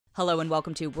Hello and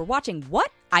welcome to We're Watching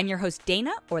What? I'm your host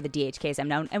Dana, or the DHK as I'm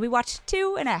known, and we watched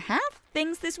 2.5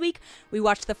 things this week. We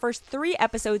watched the first 3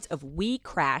 episodes of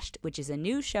WeCrashed, which is a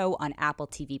new show on Apple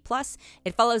TV+.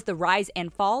 It follows the rise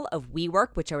and fall of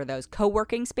WeWork, which are those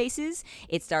co-working spaces.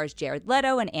 It stars Jared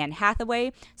Leto and Anne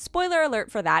Hathaway. Spoiler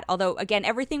alert for that, although again,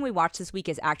 everything we watched this week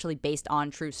is actually based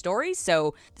on true stories,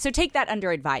 so take that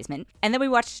under advisement. And then we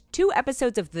watched 2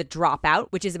 episodes of The Dropout,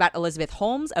 which is about Elizabeth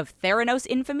Holmes of Theranos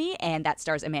infamy, and that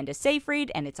stars Amanda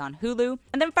Seyfried, and it's on Hulu.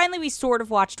 And then finally, we sort of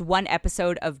watched 1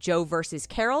 episode of Joe vs.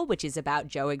 Carole, which is about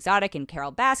Joe Exotic and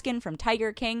Carole Baskin from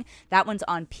Tiger King. That one's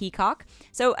on Peacock.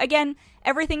 So again,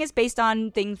 everything is based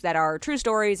on things that are true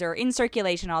stories or in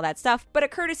circulation, all that stuff, but a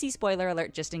courtesy spoiler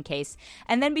alert just in case.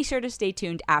 And then be sure to stay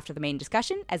tuned after the main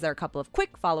discussion, as there are a couple of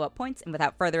quick follow-up points. And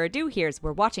without further ado, here's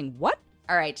We're Watching What?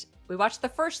 All right, we watched the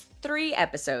first 3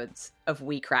 episodes of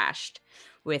WeCrashed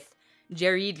with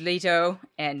Jared Leto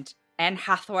and Anne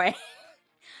Hathaway.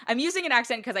 I'm using an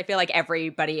accent because I feel like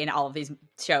everybody in all of these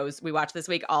shows we watch this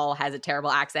week all has a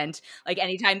terrible accent. Like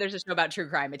anytime there's a show about true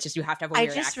crime, it's just you have to have a weird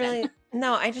accent.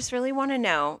 I just really want to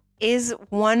know, is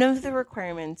one of the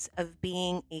requirements of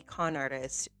being a con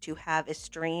artist to have a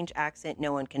strange accent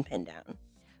no one can pin down?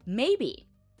 Maybe.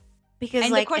 Because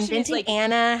and like Inventing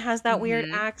Anna has that weird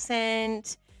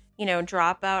accent. You know,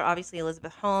 Dropout, obviously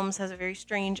Elizabeth Holmes has a very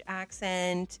strange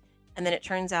accent. And then it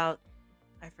turns out,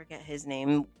 I forget his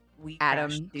name,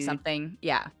 Adam something,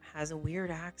 yeah, has a weird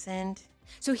accent.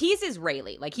 So he's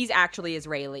Israeli, like he's actually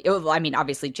Israeli. Well, I mean,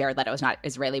 obviously Jared Leto is not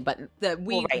Israeli, but the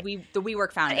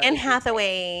WeWork founder, Anne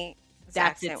Hathaway's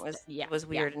accent was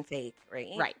weird and fake, right?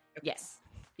 Right. Okay. Yes.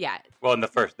 Yeah. Well, in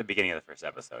the beginning of the first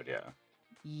episode, yeah.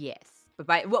 Yes, but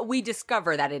by we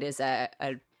discover that it is a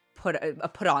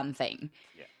put on thing.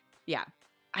 Yeah. Yeah.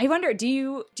 I wonder, do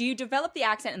you develop the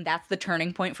accent and that's the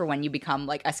turning point for when you become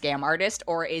like a scam artist,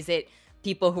 or is it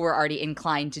people who are already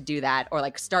inclined to do that or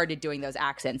like started doing those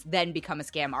accents then become a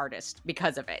scam artist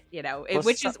because of it, you know?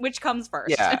 Which comes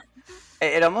first? Yeah.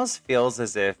 It almost feels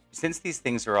as if, since these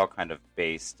things are all kind of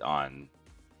based on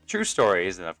true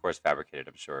stories and of course fabricated,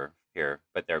 I'm sure here,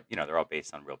 but they're all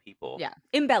based on real people. Yeah.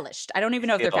 Embellished. I don't even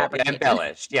know if they're fabricated.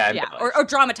 Embellished. Yeah. Embellished. Or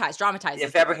dramatized. Yeah,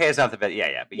 fabricated is not the best.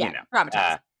 Yeah. But you know.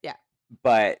 Dramatized. Yeah.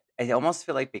 But I almost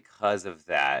feel like because of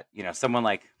that, someone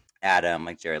like Adam,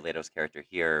 like Jared Leto's character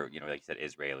here, like you said,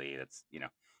 Israeli, that's,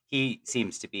 he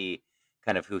seems to be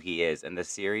kind of who he is. And the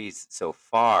series so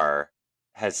far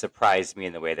has surprised me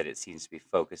in the way that it seems to be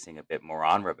focusing a bit more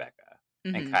on Rebecca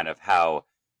and kind of how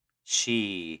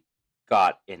she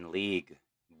got in league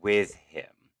with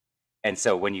him. And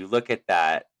so when you look at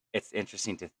that, it's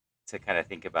interesting to kind of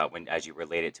think about as you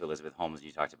relate it to Elizabeth Holmes,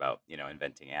 you talked about,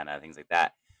 Inventing Anna, things like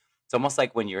that. It's almost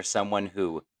like when you're someone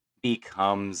who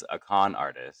becomes a con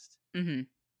artist,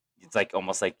 it's like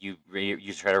almost like you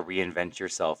try to reinvent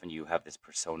yourself and you have this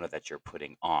persona that you're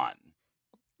putting on,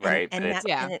 right? And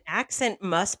an accent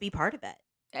must be part of it.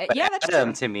 But that's Adam,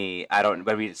 true. to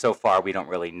me, so far we don't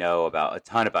really know a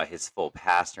ton about his full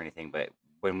past or anything, but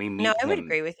when we meet him, I would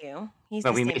agree with you.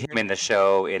 When we meet him in the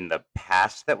show, in the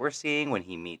past that we're seeing, when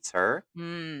he meets her,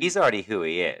 he's already who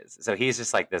he is. So he's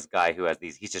just like this guy who has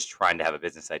he's just trying to have a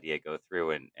business idea go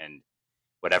through and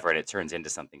whatever, and it turns into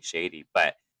something shady.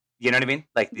 But you know what I mean?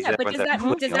 Like these but does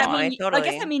that mean? I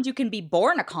guess that means you can be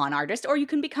born a con artist, or you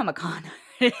can become a con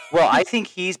artist. Well, I think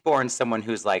he's born someone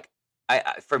who's like,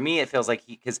 for me, it feels like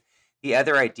because the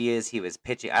other ideas he was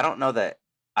pitching, I don't know that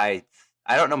I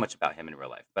don't know much about him in real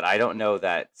life, but I don't know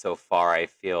that so far I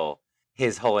feel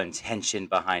his whole intention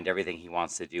behind everything he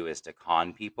wants to do is to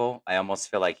con people. I almost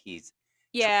feel like he's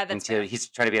he's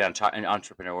trying to be an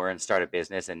entrepreneur and start a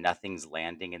business and nothing's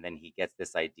landing. And then he gets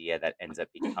this idea that ends up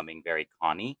becoming very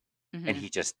conny and he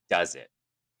just does it.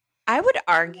 I would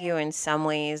argue in some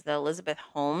ways that Elizabeth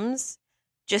Holmes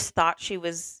just thought she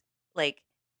was like,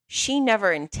 she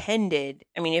never intended.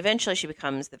 I mean, eventually she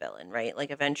becomes the villain, right?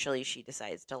 Like eventually she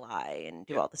decides to lie and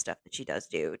do all the stuff that she does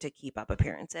do to keep up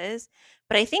appearances.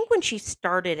 But I think when she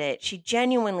started it, she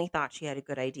genuinely thought she had a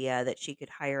good idea that she could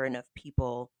hire enough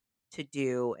people to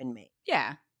do and make.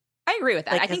 Yeah, I agree with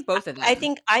that. Like, I think both of them. I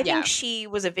think she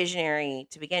was a visionary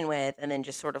to begin with, and then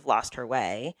just sort of lost her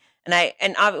way.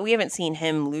 And we haven't seen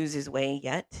him lose his way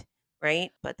yet,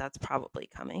 right? But that's probably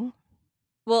coming.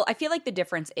 Well, I feel like the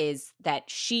difference is that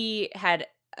she had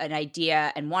an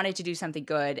idea and wanted to do something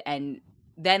good and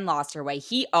then lost her way.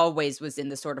 He always was in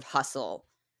the sort of hustle.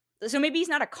 So maybe he's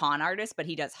not a con artist, but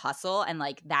he does hustle. And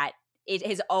like that, it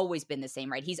has always been the same,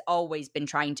 right? He's always been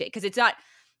trying to, because it's not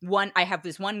I have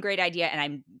this one great idea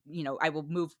and I will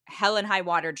move hell and high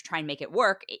water to try and make it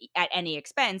work at any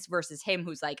expense versus him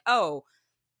who's like, oh,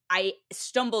 I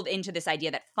stumbled into this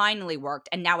idea that finally worked,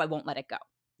 and now I won't let it go.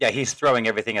 Yeah, he's throwing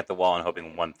everything at the wall and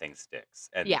hoping one thing sticks,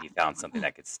 and Yeah. he found something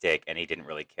that could stick, and he didn't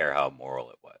really care how moral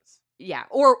it was. Yeah,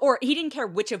 or he didn't care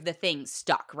which of the things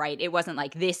stuck, right? It wasn't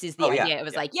like, this is the Oh, yeah, idea. It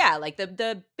was yeah. like, yeah, like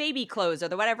the baby clothes or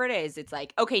the whatever it is. It's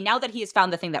like, okay, now that he has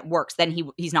found the thing that works, then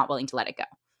he's not willing to let it go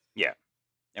Yeah,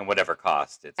 and whatever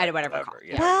cost, it's at like, whatever whatever, cost.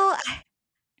 yeah. Yeah. Well,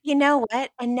 you know what?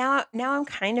 And now I'm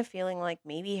kind of feeling like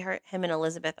maybe him and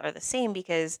Elizabeth are the same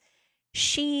because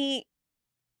she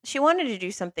she wanted to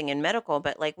do something in medical,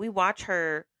 but like we watch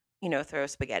her, throw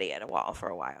spaghetti at a wall for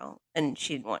a while and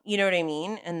she didn't want, you know what I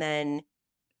mean? And then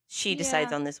she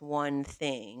decides Yeah. on this one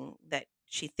thing that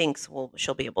she thinks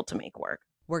she'll be able to make work.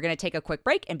 We're going to take a quick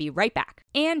break and be right back.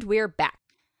 And we're back.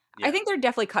 I Yeah. think they're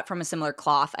definitely cut from a similar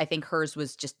cloth. I think hers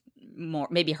was just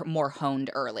more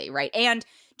honed early, right? And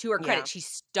to her credit, Yeah. she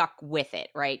stuck with it,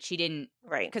 right? She didn't,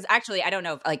 Right. because actually, I don't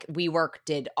know if like WeWork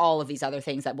did all of these other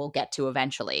things that we'll get to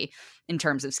eventually in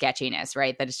terms of sketchiness,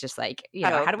 right? That it's just like,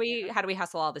 Oh, how do we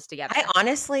hustle all this together? I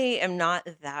honestly am not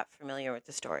that familiar with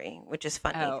the story, which is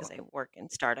funny Oh, because I work in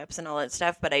startups and all that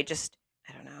stuff, but I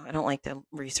don't know. I don't like to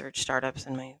research startups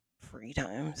in my free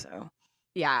time. So,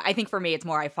 yeah. I think for me, it's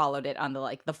more I followed it on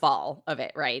the fall of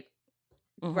it, right?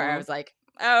 Where I mhm. was like,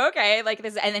 oh, okay, like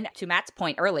this. And then to Matt's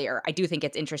point earlier, I do think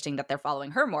it's interesting that they're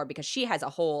following her more because she has a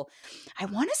whole, I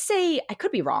want to say, I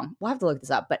could be wrong. We'll have to look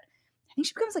this up, but I think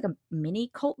she becomes like a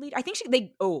mini cult leader. I think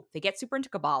they get super into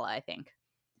Kabbalah, I think.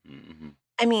 Mm-hmm.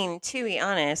 I mean, to be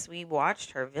honest, we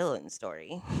watched her villain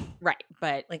story. Right.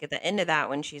 But Like at the end of that,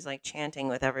 when she's like chanting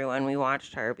with everyone, we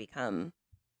watched her become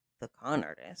the con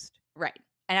artist. right.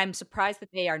 And I'm surprised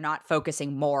that they are not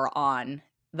focusing more on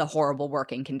the horrible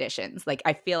working conditions. Like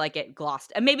I feel like it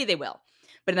glossed, and maybe they will.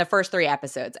 But in the first 3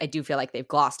 episodes, I do feel like they've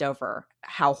glossed over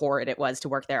how horrid it was to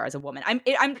work there as a woman. I'm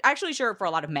actually sure for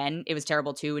a lot of men, it was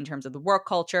terrible too in terms of the work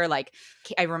culture. Like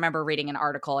I remember reading an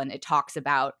article and it talks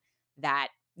about that,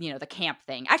 the camp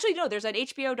thing. Actually, no, there's an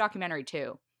HBO documentary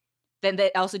too. Then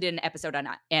they also did an episode on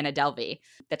Anna Delvey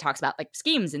that talks about like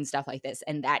schemes and stuff like this.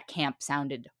 And that camp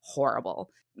sounded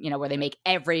horrible, where they make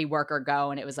every worker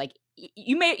go. And it was like,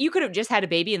 you could have just had a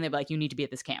baby and they'd be like, you need to be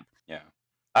at this camp. Yeah.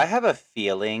 I have a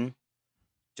feeling,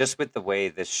 just with the way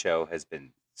this show has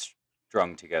been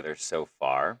strung together so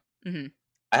far, Mm-hmm.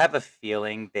 I have a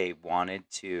feeling they wanted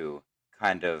to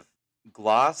kind of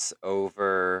gloss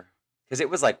over, because it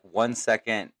was like 1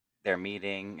 second they're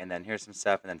meeting, and then here's some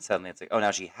stuff, and then suddenly it's like, oh, now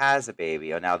she has a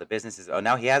baby. Oh, now the business is, oh,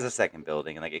 now he has a second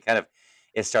building. And like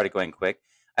it started going quick.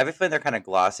 I have a feeling they're kind of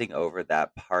glossing over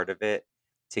that part of it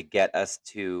to get us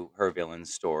to her villain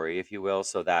story, if you will,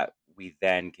 so that we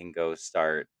then can go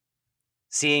start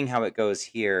seeing how it goes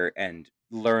here and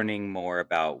learning more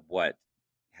about what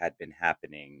had been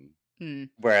happening. Mm.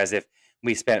 Whereas if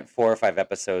we spent 4 or 5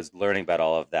 episodes learning about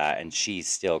all of that and she's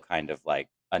still kind of like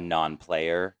a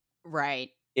non-player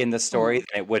Right. in the story,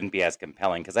 then it wouldn't be as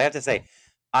compelling. Because I have to say,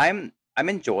 I'm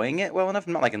enjoying it well enough.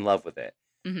 I'm not like in love with it,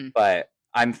 Mm-hmm. but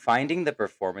I'm finding the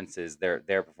performances, their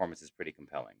performances, pretty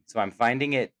compelling. So I'm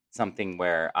finding it something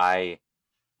where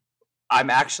I'm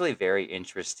actually very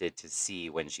interested to see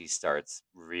when she starts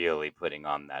really putting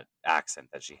on that accent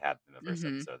that she had in the first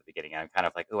Mm-hmm. episode at the beginning. I'm kind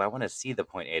of like, oh, I want to see the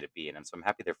point A to B, and so I'm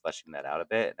happy they're fleshing that out a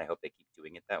bit, and I hope they keep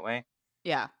doing it that way.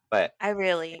 Yeah. But I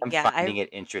really, I'm yeah, finding it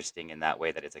interesting in that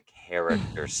way that it's a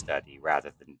character study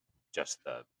rather than just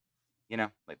the,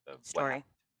 like the what story. happened.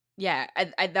 Yeah,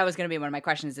 that was going to be one of my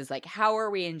questions is like, how are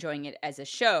we enjoying it as a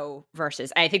show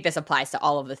versus, I think this applies to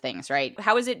all of the things, right?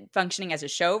 How is it functioning as a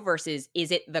show versus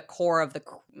is it the core of the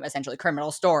essentially criminal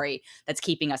story that's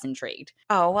keeping us intrigued?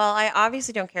 Oh, well, I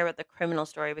obviously don't care about the criminal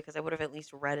story because I would have at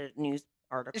least read a news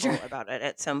article Sure. about it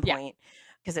at some Yeah. point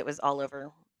because it was all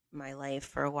over my life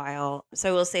for a while. So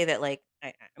I will say that, like,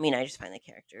 I mean, I just find the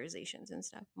characterizations and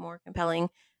stuff more compelling.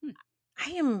 Hmm.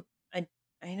 I am,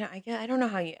 I know, I don't know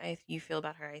how you feel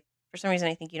about her. For some reason,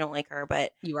 I think you don't like her,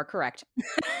 but You are correct.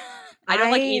 I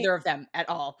don't like I either of them at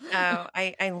all. oh,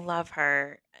 I love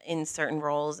her in certain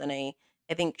roles, and I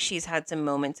think she's had some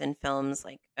moments in films,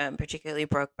 like particularly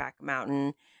Brokeback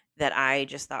Mountain, that I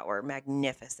just thought were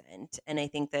magnificent. And I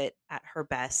think that at her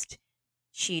best,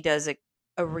 she does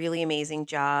a really amazing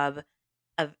job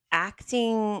of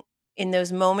acting in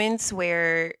those moments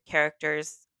where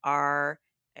characters are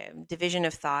division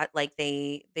of thought, like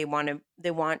they want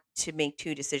to make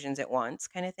 2 decisions at once,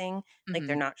 kind of thing. Like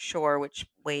they're Mhm. not sure which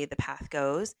way the path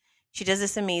goes. She does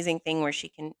this amazing thing where she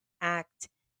can act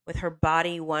with her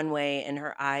body one way and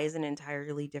her eyes an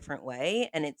entirely different way,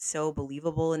 and it's so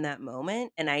believable in that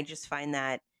moment. And I just find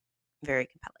that very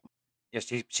compelling. Yeah,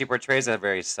 she portrays a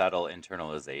very subtle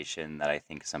internalization that I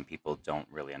think some people don't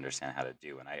really understand how to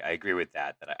do, and I agree with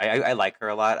that. That I like her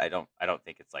a lot. I don't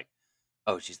think it's like,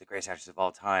 oh, she's the greatest actress of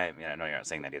all time. I know you're not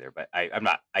saying that either, but I'm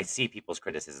not. I see people's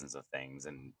criticisms of things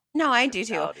and No, I do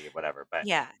too. personality, whatever. But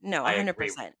Yeah, no, I agree.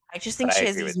 100%. I just But think I she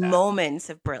has agree these with that. moments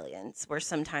of brilliance where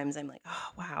sometimes I'm like, oh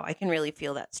wow, I can really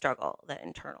feel that struggle, that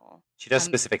internal. She does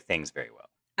I'm specific things very well.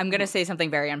 I'm going to Mhm. say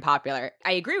something very unpopular.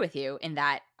 I agree with you in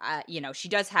that, she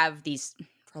does have these,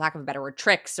 for lack of a better word,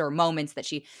 tricks or moments that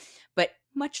but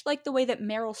much like the way that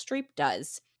Meryl Streep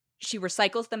does, she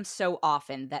recycles them so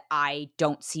often that I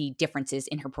don't see differences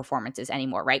in her performances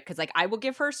anymore, right? Because, like, I will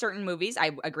give her certain movies. I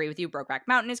agree with you. Brokeback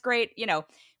Mountain is great.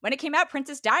 When it came out,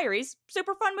 Princess Diaries,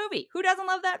 super fun movie. Who doesn't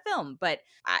love that film? But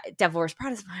Devil Wears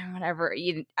Prada is fine, whatever.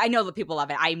 I know that people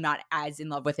love it. I'm not as in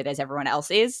love with it as everyone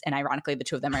else is. And ironically, the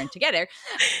two of them are in together.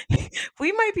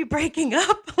 We might be breaking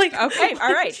up. Like, Okay,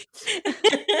 all right.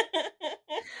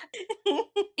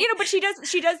 But she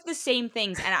does the same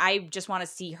things, and I just want to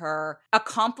see her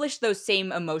accomplish those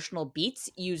same emotional beats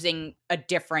using a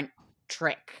different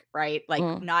trick, right? Like,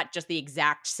 Mm. not just the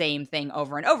exact same thing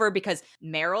over and over, because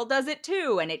Meryl does it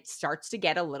too, and it starts to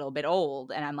get a little bit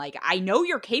old. And I'm like, I know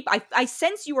you're capable. I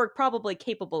sense you are probably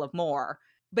capable of more,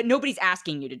 but nobody's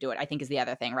asking you to do it, I think, is the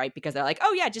other thing, right? Because they're like,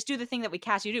 oh yeah, just do the thing that we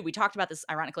cast you to do. We talked about this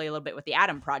ironically a little bit with the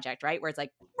Adam Project, right? Where it's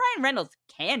like, Ryan Reynolds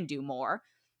can do more,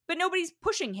 but nobody's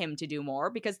pushing him to do more,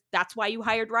 because that's why you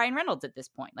hired Ryan Reynolds at this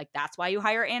point. Like, that's why you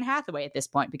hire Anne Hathaway at this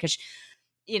point, because,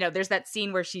 there's that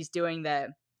scene where she's doing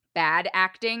the bad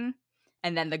acting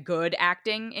and then the good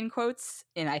acting in quotes.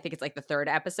 And I think it's like the third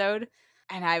episode.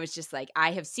 And I was just like,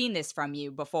 I have seen this from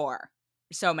you before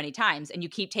so many times. And you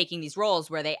keep taking these roles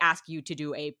where they ask you to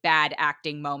do a bad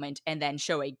acting moment and then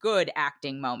show a good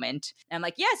acting moment. And I'm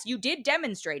like, yes, you did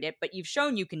demonstrate it, but you've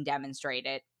shown you can demonstrate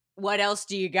it. What else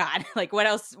do you got? Like, what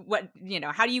else?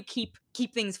 How do you keep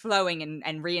things flowing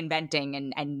and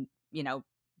reinventing and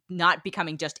not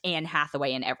becoming just Anne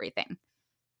Hathaway in everything?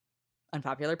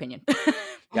 Unpopular opinion.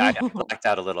 Yeah, I blacked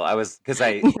out a little. I was because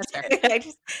I That's fair. I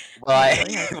just well, had I a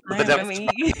really hard the time. I Devil's mean,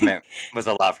 Department was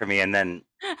a lot for me, and then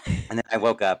I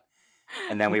woke up,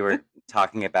 and then we were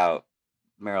talking about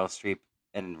Meryl Streep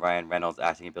and Ryan Reynolds'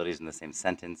 acting abilities in the same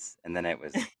sentence, and then I it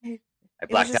was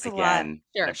blacked just out a lot. again.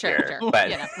 Sure. But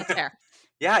That's fair.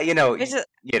 yeah, It was just,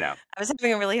 I was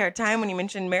having a really hard time when you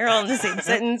mentioned Meryl in the same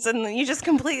sentence, and you just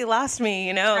completely lost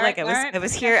me. All Like right. I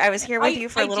was here with you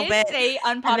for a little bit, say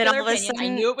and then unpopular all of a opinion. I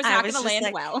sudden knew it was I not was going to just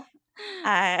land like, well.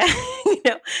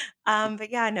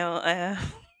 but yeah, no.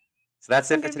 so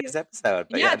that's it I'm for confused. today's episode.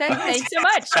 But Yeah, yeah, thanks so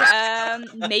much.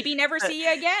 Maybe never see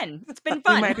you again. It's been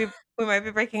fun. We might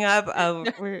be breaking up.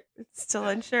 We're still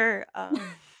unsure.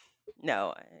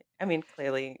 No, I mean,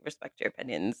 clearly respect your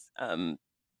opinions.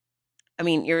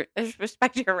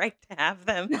 Respect your right to have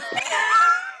them.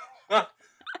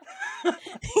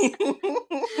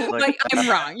 Like, I'm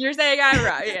wrong. You're saying I'm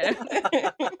wrong.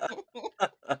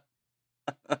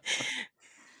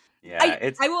 yeah,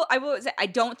 I will say I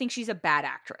don't think she's a bad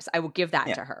actress. I will give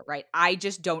that to her, right? I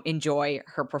just don't enjoy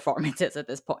her performances at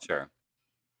this point. Sure.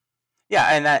 Yeah,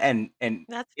 and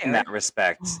That's in fair. that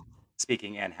respect,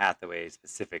 speaking Anne Hathaway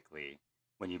specifically,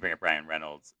 when you bring up Ryan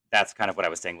Reynolds, that's kind of what I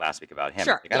was saying last week about him.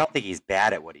 Sure, I don't think he's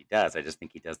bad at what he does. I just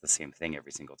think he does the same thing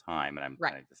every single time, and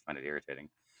Right. I just find it irritating.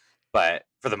 But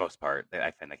for the most part,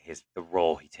 I find like the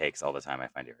role he takes all the time, I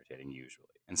find irritating usually.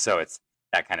 And so it's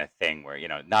that kind of thing where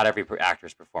not every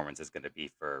actor's performance is going to be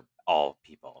for all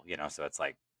people. So it's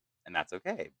like, and that's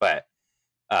okay. But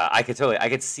I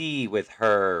could see with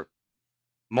her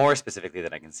more specifically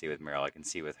than I can see with Meryl. I can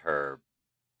see with her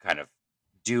kind of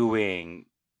doing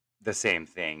the same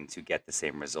thing to get the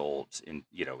same result in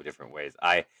different ways.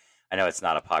 I know it's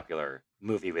not a popular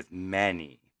movie with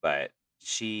many, but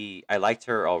I liked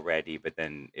her already, but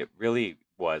then it really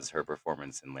was her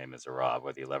performance in Les Miserables.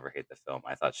 Whether you love or hate the film,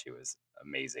 I thought she was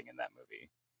amazing in that movie,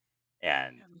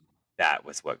 and that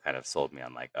was what kind of sold me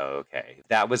on like, oh, okay.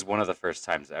 That was one of the first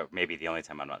times, maybe the only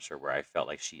time, I'm not sure, where I felt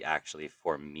like she actually,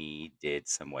 for me, did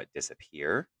somewhat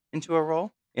disappear into a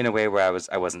role in a way where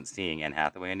I wasn't seeing Anne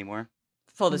Hathaway anymore.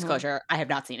 Full disclosure, I have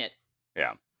not seen it.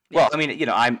 Yeah. Well, I mean,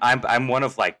 I'm one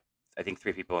of like I think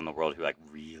 3 people in the world who like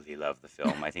really love the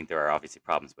film. I think there are obviously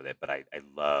problems with it, but I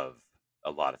love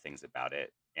a lot of things about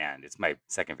it, and it's my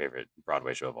second favorite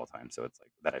Broadway show of all time. So it's like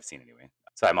that I've seen anyway.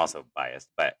 So I'm also biased,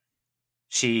 but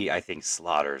she, I think,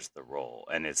 slaughters the role.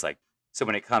 And it's like, so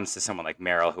when it comes to someone like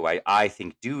Meryl, who I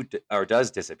think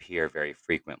does disappear very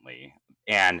frequently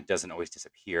and doesn't always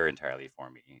disappear entirely for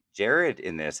me. Jared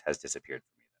in this has disappeared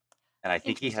for me, though. And I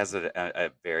think he has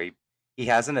a very He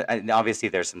hasn't, and obviously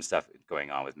there's some stuff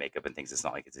going on with makeup and things. It's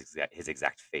not like it's his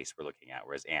exact face we're looking at,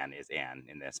 whereas Anne is Anne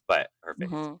in this, but her face.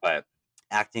 Mhm. But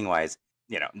acting wise,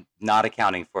 not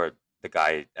accounting for the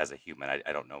guy as a human,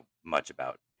 I don't know much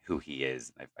about who he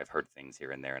is. I've heard things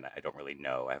here and there, and I don't really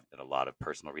know. I haven't done a lot of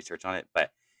personal research on it,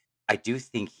 but I do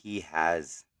think he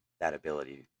has that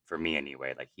ability for me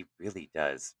anyway. Like he really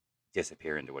does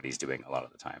disappear into what he's doing a lot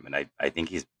of the time, and I think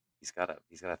he's got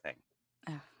a thing.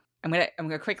 Ugh. I'm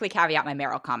gonna quickly caveat my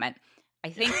Meryl comment. I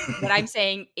think what I'm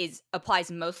saying applies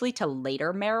mostly to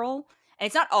later Meryl, and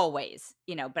it's not always,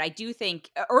 but I do think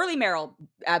early Meryl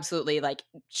absolutely like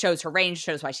shows her range,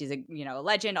 shows why she's a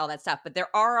legend, all that stuff. But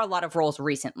there are a lot of roles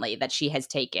recently that she has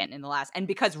taken in the last, and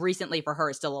because recently for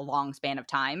her is still a long span of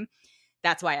time,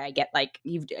 that's why I get like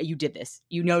you did this,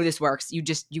 this works, you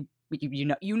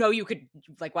you could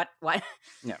like what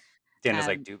Yeah. Dana's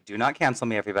like, do not cancel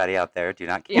me, everybody out there. Do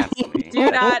not Yeah. cancel me. Do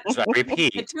not. So I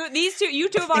repeat. You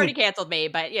two have already canceled me,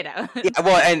 but Yeah,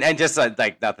 well, and just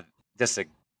like not just to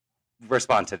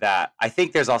respond to that, I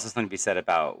think there's also something to be said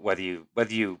about whether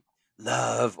you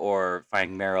love or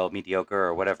find Meryl mediocre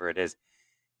or whatever it is.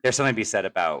 There's something to be said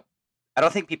about. I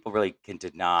don't think people really can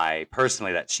deny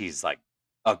personally that she's like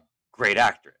a great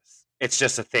actress. It's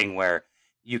just a thing where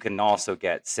you can also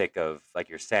get sick of, like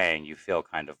you're saying, you feel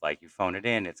kind of like you phone it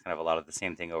in. It's kind of a lot of the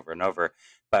same thing over and over.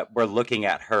 But we're looking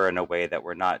at her in a way that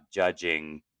we're not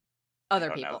judging other I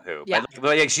don't people. know who. Yeah.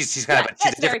 But like, she's kind of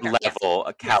she's a different level,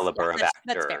 a caliber of that's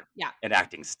fair. actor Yeah. and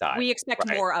acting style. We expect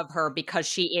right? more of her because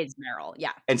she is Meryl.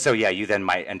 Yeah. And so you then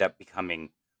might end up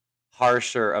becoming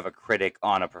harsher of a critic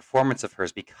on a performance of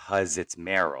hers because it's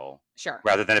Meryl. Sure.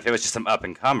 Rather than if it was just some up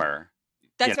and comer.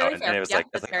 That's very fair. And it was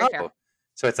that's very fair.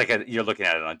 So it's like you're looking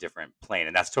at it on a different plane,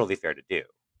 and that's totally fair to do.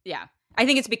 Yeah. I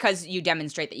think it's because you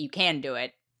demonstrate that you can do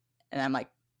it. And I'm like,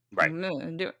 right.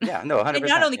 Do it. Yeah, no, 100%. And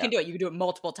not only can do it, you can do it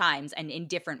multiple times and in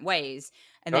different ways.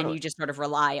 And then you just sort of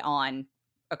rely on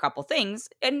a couple things,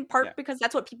 in part because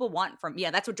that's what people want from,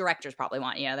 that's what directors probably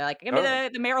want. They're like, give me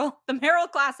the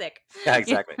Meryl classic. Yeah,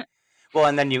 exactly. Well,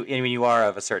 and then you are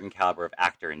of a certain caliber of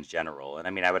actor in general. And I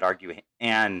mean, I would argue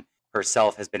Anne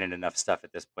herself has been in enough stuff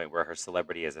at this point where her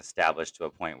celebrity is established to a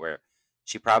point where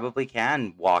she probably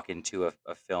can walk into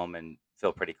a film and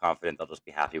feel pretty confident they'll just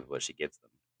be happy with what she gives them.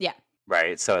 Yeah.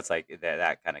 Right. So it's like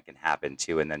that kind of can happen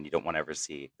too. And then you don't want to ever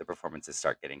see the performances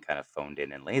start getting kind of phoned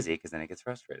in and lazy because then it gets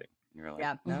frustrating. And you're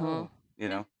like, no,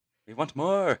 we want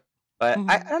more. But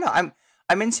I don't know.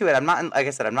 I'm into it. I'm not, like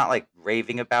I said, I'm not like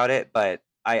raving about it, but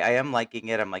I am liking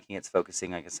it. I'm liking it's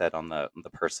focusing, like I said, on the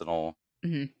personal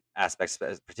aspects,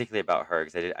 particularly about her,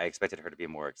 because I expected her to be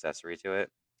more accessory to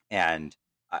it. And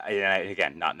I,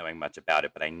 again, not knowing much about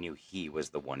it, but I knew he was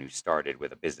the one who started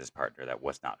with a business partner that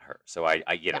was not her. So I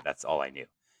that's all I knew.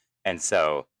 And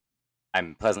so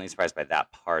I'm pleasantly surprised by that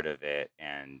part of it.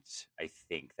 And I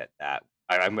think that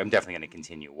I'm definitely going to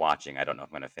continue watching. I don't know if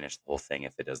I'm going to finish the whole thing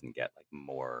if it doesn't get like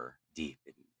more deep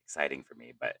and exciting for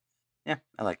me. But yeah,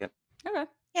 I like it. Okay.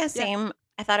 Yeah, same. Yeah.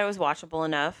 I thought it was watchable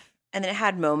enough. And then it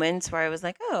had moments where I was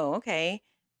like, oh, okay.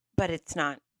 But it's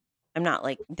not. I'm not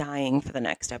like dying for the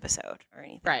next episode or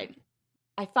anything. Right.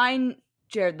 I find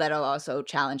Jared Leto also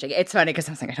challenging. It's funny because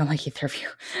I was like, I don't like either of you.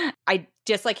 I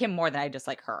dislike him more than I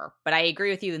dislike her. But I agree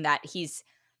with you in that he's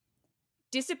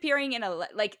disappearing in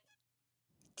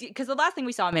because the last thing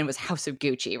we saw him in was House of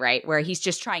Gucci, right? Where he's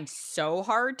just trying so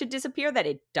hard to disappear that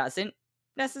it doesn't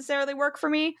necessarily work for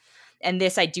me. And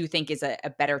this I do think is a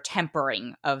better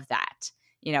tempering of that.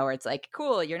 Where it's like,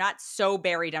 cool, you're not so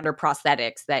buried under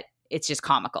prosthetics that it's just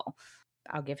comical.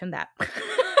 I'll give him that.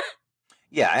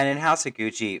 Yeah, and in House of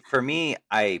Gucci, for me,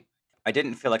 I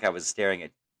didn't feel like I was staring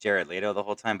at Jared Leto the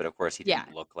whole time, but of course he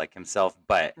didn't look like himself.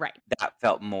 But that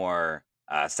felt more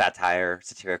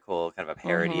satirical, kind of a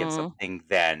parody of something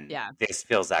than this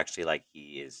feels actually like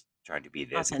he is trying to be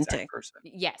this exact person.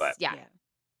 Yes, but, yeah.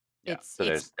 So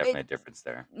there's definitely a difference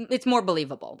there. It's more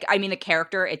believable. I mean, the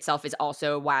character itself is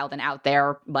also wild and out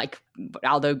there, like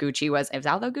Aldo Gucci was. It was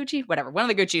Aldo Gucci? Whatever. One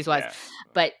of the Gucci's was. Yeah.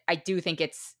 But I do think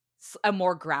it's a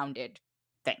more grounded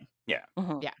thing. Yeah.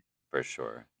 Yeah. For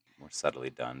sure. More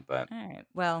subtly done, but... All right.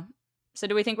 Well, so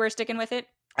do we think we're sticking with it?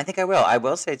 I think I will. I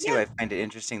will say, too, I find it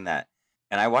interesting that...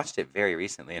 And I watched it very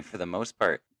recently, and for the most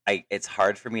part, it's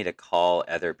hard for me to call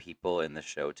other people in the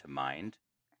show to mind.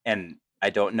 And... I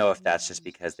don't know if that's just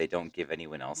because they don't give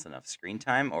anyone else enough screen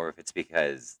time or if it's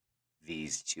because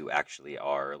these two actually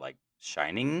are like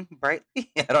shining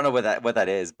brightly. I don't know what that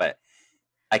is, but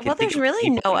I can think there's of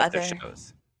really no other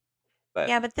shows. But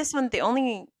yeah, but this one, the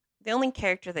only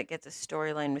character that gets a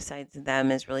storyline besides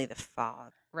them is really the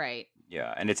father. Right.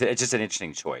 Yeah, and it's just an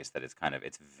interesting choice that it's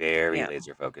very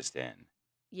laser focused in.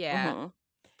 Yeah.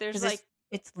 There's 'Cause like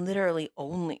it's literally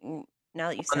only now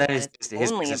that you And say then that, it's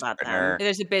his only business about partner, them.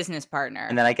 there's a business and partner.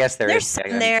 then I guess there There's is.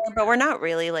 some there, but we're not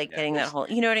really, like, Yeah, getting that there's whole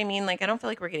you know what I mean? Like, I don't feel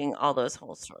like we're getting all those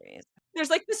whole stories. There's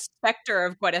like the specter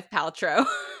of Gwyneth Paltrow.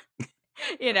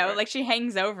 right. Like she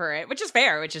hangs over it, which is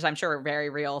fair, which is I'm sure a very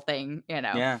real thing.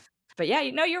 Yeah, But yeah,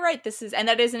 you're right. And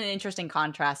that is an interesting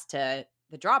contrast to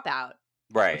the Dropout,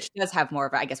 right. which does have more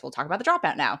of I guess we'll talk about the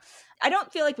Dropout now. I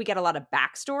don't feel like we get a lot of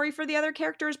backstory for the other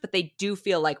characters, but they do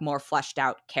feel like more fleshed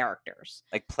out characters.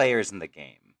 Like players in the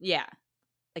game. Yeah.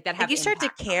 Like that Like, have you start to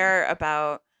impact on them. care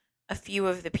about a few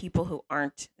of the people who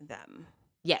aren't them.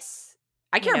 Yes.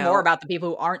 I You care more know? about the people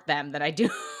who aren't them than I do.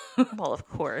 Well, of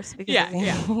course, because Yeah,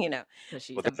 yeah. you know. 'Cause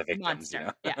she's Well, a they're the victims,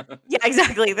 monster. Yeah. Yeah,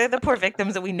 exactly. They're the poor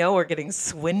victims that we know are getting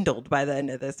swindled by the end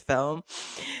of this film.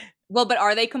 Well, but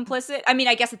are they complicit? I mean,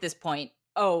 I guess at this point,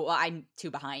 well, I'm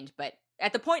too behind, but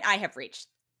at the point I have reached,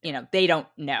 they don't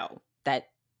know that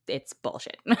it's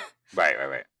bullshit.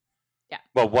 Right. Yeah.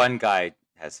 Well, one guy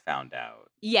has found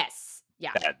out Yes.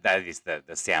 Yeah. that at least the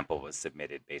sample was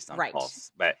submitted based on Right.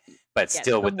 false, but Yes,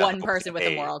 still the with the one hope person that with a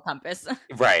they- moral compass.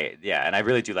 Right. Yeah, and I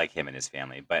really do like him and his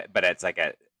family, but it's like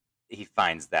he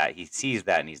finds that he sees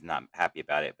that and he's not happy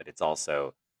about it, but it's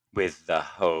also with the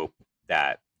hope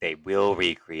that they will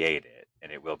recreate it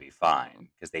and it will be fine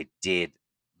because they did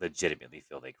legitimately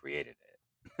feel they created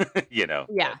it.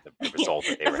 Yeah. the result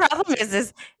that they The were problem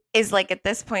experiencing. is like at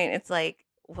this point, it's like,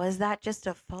 was that just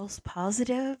a false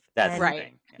positive? That's And the Right.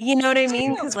 thing. Yeah. you know what I mean?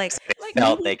 know, Because like, like,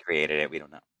 Felt maybe- they created it. We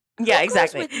don't know. yeah, Who goes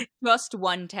exactly. with just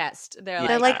one test. They're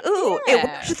They're like, like, ooh, it yeah.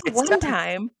 worked the It's one done.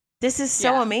 time. This is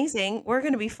so Yeah. amazing. We're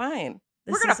gonna be fine.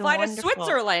 we're This gonna is fly to wonderful.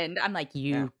 Switzerland. I'm like,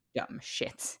 you dumb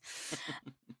shit.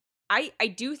 I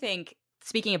do think,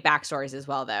 speaking of backstories as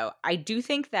well, though, I do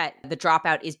think that the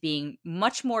Dropout is being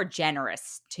much more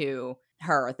generous to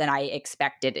her than I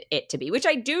expected it to be, which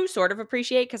I do sort of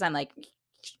appreciate because I'm like,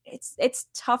 it's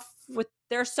tough with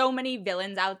there are so many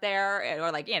villains out there,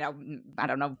 or like, I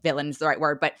don't know, villain's the right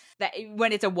word, but that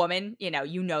when it's a woman,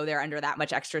 they're under that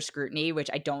much extra scrutiny, which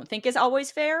I don't think is always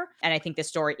fair. And I think this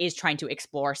story is trying to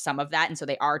explore some of that. And so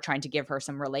they are trying to give her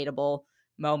some relatable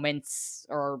moments,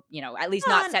 or at least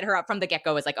not set her up from the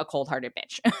get-go as like a cold-hearted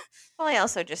bitch. Well, I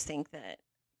also just think that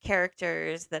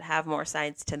characters that have more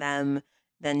sides to them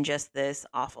than just this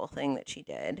awful thing that she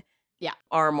did,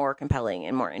 are more compelling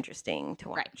and more interesting to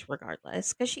watch,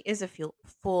 regardless. Because she is a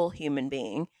full human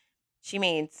being. She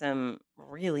made some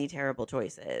really terrible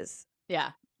choices,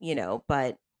 Yeah.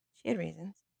 but she had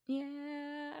reasons. Yeah,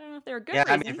 I don't know if they're good Yeah,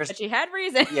 I reasons, mean, but she had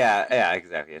reasons. Yeah,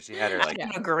 exactly. She had her I like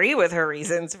don't agree with her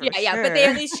reasons for Yeah, sure. but they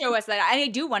at least show us that. I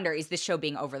do wonder, is this show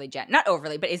being overly not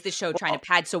overly, but is this show trying to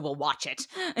pad so we'll watch it?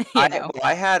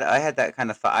 I had that kind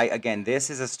of thought. Again,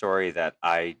 this is a story that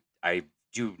I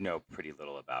do know pretty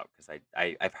little about because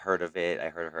I've heard of it. I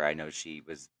heard of her. I know she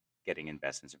was getting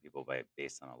investments from people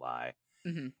based on a lie.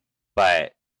 Mm-hmm.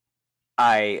 But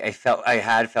I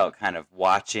had felt kind of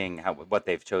watching what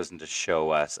they've chosen to show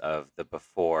us of the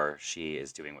before she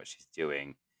is doing what she's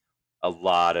doing. A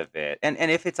lot of it, and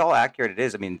if it's all accurate, it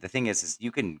is. I mean, the thing is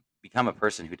you can become a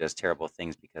person who does terrible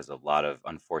things because a lot of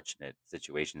unfortunate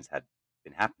situations had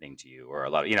been happening to you, or a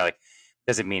lot of like.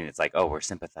 Doesn't mean it's like, oh, we're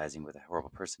sympathizing with a horrible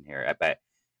person here. I bet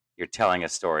you're telling a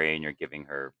story and you're giving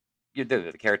her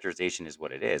the characterization is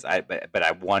what it is. But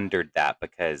I wondered that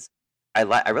because I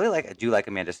do like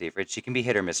Amanda Seyfried. She can be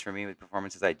hit or miss for me with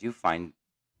performances. I do find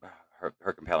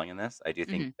her compelling in this. I do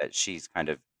think that she's kind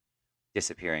of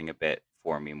disappearing a bit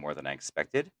for me more than I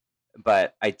expected.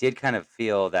 But I did kind of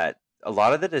feel that a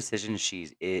lot of the decisions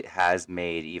it has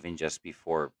made, even just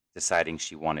before deciding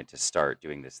she wanted to start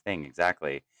doing this thing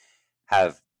exactly,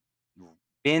 have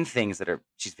been things that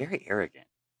she's very arrogant,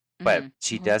 but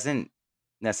she doesn't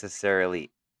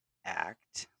necessarily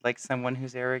act like someone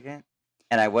who's arrogant.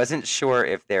 And I wasn't sure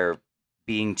if they're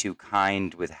being too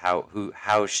kind with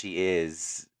how she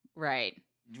is. Right.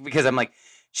 Because I'm like,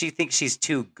 she thinks she's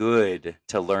too good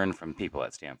to learn from people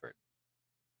at Stanford.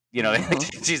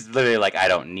 She's literally like, I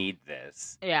don't need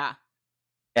this. Yeah.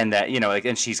 And that,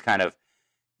 and she's kind of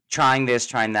trying this,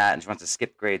 trying that, and she wants to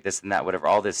skip grade, this and that, whatever,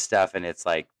 all this stuff. And it's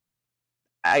like,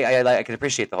 I can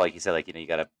appreciate the whole, like you said, like, you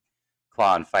got to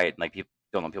claw and fight, and like people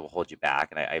don't let people hold you back.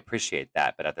 And I appreciate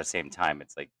that. But at the same time,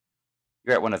 it's like,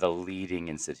 you're at one of the leading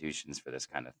institutions for this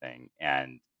kind of thing.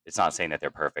 And it's not saying that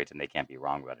they're perfect and they can't be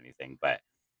wrong about anything, but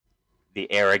the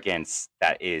arrogance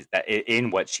that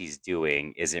in what she's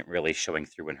doing isn't really showing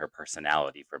through in her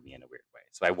personality for me in a weird way.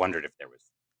 So I wondered if there was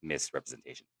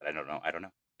misrepresentation, but I don't know.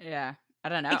 Yeah. I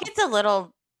don't know. It gets a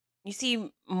little. You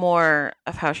see more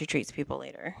of how she treats people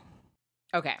later.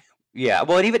 Okay. Yeah.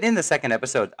 Well, and even in the second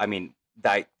episode, I mean,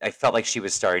 I felt like she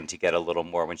was starting to get a little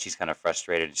more when she's kind of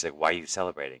frustrated. And she's like, "Why are you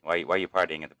celebrating? Why are you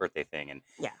partying at the birthday thing?" And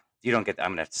Yeah. you don't get.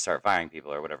 I'm gonna have to start firing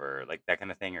people or whatever, like that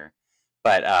kind of thing.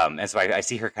 And so I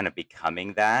see her kind of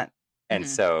becoming that, and Mhm.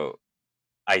 so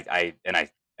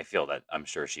I feel that I'm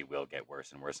sure she will get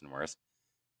worse and worse and worse.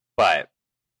 But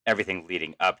everything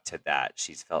leading up to that,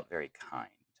 she's felt very kind.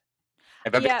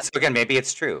 Yeah, So again, maybe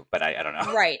it's true, but I don't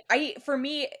know. right. For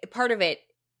me, part of it,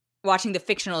 watching the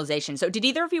fictionalization. So did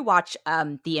either of you watch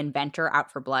The Inventor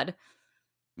Out for Blood?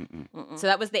 Mm-mm. So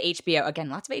that was the HBO, again,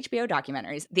 lots of HBO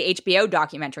documentaries. The HBO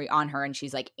documentary on her, and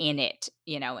she's like in it,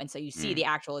 and so you see the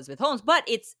actual Elizabeth Holmes, but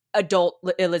it's adult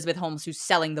Elizabeth Holmes who's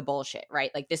selling the bullshit,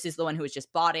 right? Like this is the one who was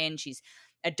just bought in. She's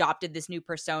adopted this new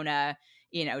persona.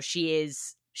 She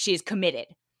is committed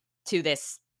to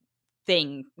this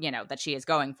thing, that she is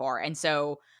going for. And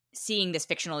so seeing this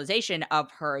fictionalization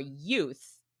of her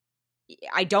youth,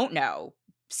 I don't know,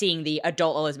 seeing the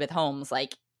adult Elizabeth Holmes,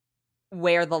 like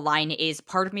where the line is.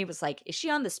 Part of me was like, is she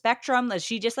on the spectrum? Does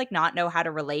she just like not know how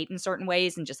to relate in certain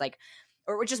ways and just like,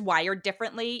 or just wired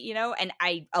differently, and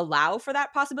I allow for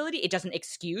that possibility. It doesn't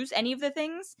excuse any of the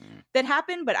things that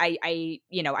happen, but I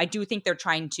do think they're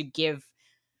trying to give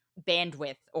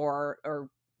bandwidth or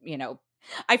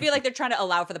I feel like they're trying to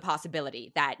allow for the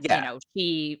possibility that Yeah.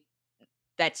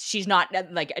 she's not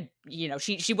like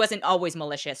she wasn't always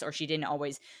malicious, or she didn't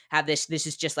always have this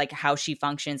is just like how she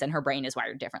functions and her brain is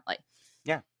wired differently.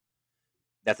 Yeah.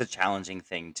 That's a challenging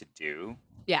thing to do.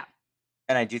 Yeah.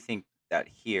 And I do think that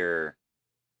here,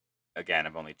 again,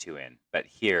 I'm only 2 in, but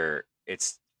here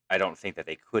I don't think that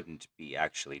they couldn't be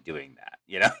actually doing that.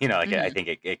 Like I Mhm.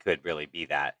 think it could really be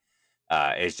that.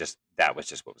 That was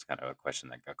just what was kind of a question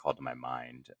that got called to my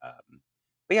mind.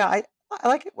 But yeah, I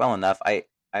like it well enough.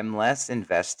 I'm less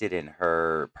invested in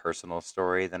her personal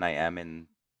story than I am in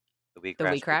the We The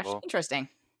Crash WeCrashed. people. Interesting.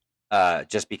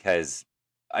 Just because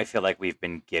I feel like we've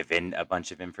been given a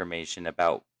bunch of information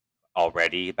about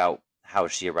how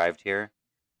she arrived here.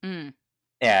 Mm.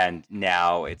 And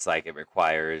now it's like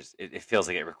it feels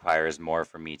like it requires more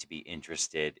for me to be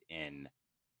interested in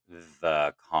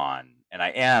the con. And I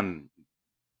am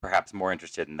perhaps more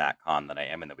interested in that con than I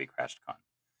am in the We Crashed con.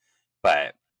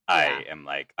 But Yeah. I am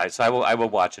like I will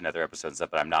watch another episode and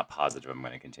stuff, but I'm not positive I'm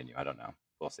going to continue. I don't know.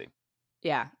 We'll see.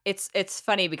 Yeah. It's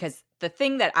funny because the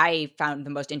thing that I found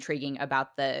the most intriguing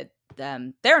about the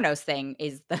Theranos thing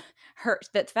is the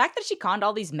fact that she conned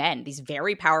all these men, these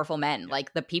very powerful men, Yeah.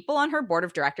 like the people on her board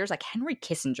of directors. Like Henry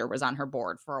Kissinger was on her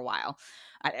board for a while,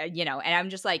 and I'm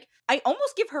just like, I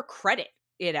almost give her credit.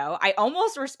 I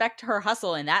almost respect her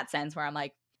hustle in that sense, where I'm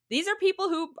like, these are people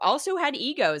who also had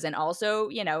egos and also,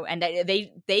 and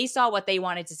they saw what they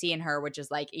wanted to see in her, which is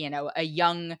like, a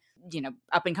young,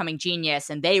 up and coming genius,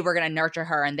 and they were going to nurture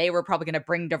her, and they were probably going to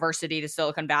bring diversity to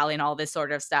Silicon Valley and all this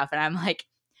sort of stuff. And I'm like,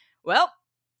 well,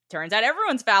 turns out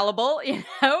everyone's fallible,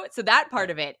 So that part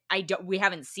Yeah. of it, we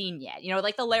haven't seen yet,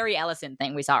 like the Larry Ellison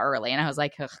thing we saw early, and I was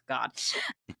like, oh God.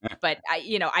 But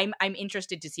I'm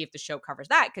interested to see if the show covers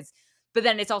that, but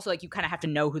then it's also like you kind of have to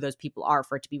know who those people are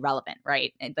for it to be relevant,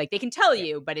 right? And like they can tell Yeah.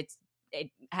 you, but it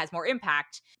has more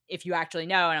impact if you actually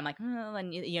know. And I'm like, well,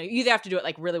 and you either have to do it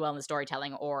like really well in the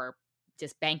storytelling, or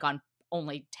just bank on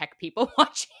only tech people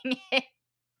watching it.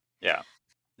 Yeah.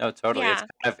 No, totally. It's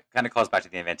Yeah. kind of calls back to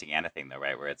the Inventing Anna thing, though,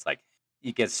 right? Where it's like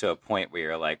it gets to a point where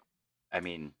you're like, I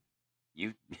mean,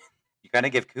 you you kind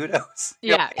of give kudos.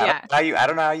 You're Yeah, like, yeah, I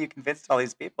don't know how you convinced all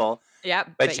these people, yeah.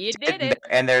 but But you you did, did it.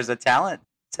 and there's a talent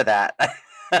to that,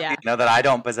 Yeah, that I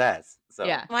don't possess. So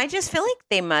yeah. Well, I just feel like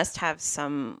they must have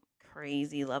some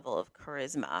crazy level of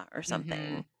charisma or Mm-hmm.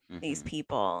 something, these mhm.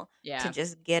 people, to Yeah,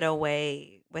 just get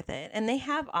away with it. And they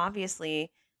have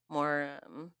obviously more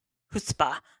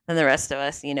chutzpah than the rest of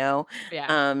us,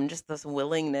 yeah. just this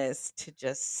willingness to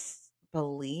just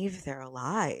believe their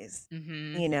lies,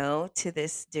 Mm-hmm. to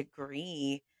this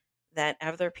degree that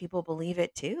other people believe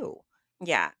it too.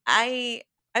 Yeah,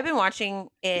 I've been watching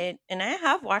it, and I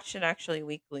have watched it actually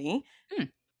weekly, Hmm.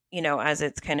 as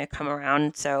it's kind of come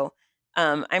around. So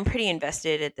I'm pretty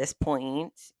invested at this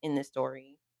point in the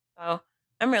story. So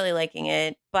I'm really liking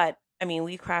it. But I mean,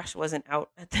 We Crash wasn't out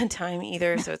at the time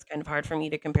either. So it's kind of hard for me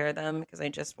to compare them because I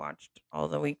just watched all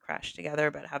the We Crash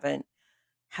together, but haven't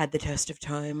had the test of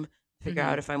time to figure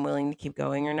out Mm-hmm. if I'm willing to keep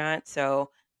going or not.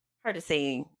 So hard to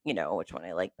say, which one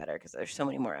I like better because there's so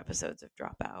many more episodes of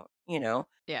Dropout.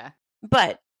 Yeah.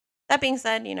 But that being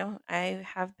said, I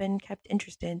have been kept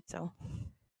interested. So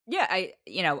Yeah,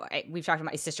 we've talked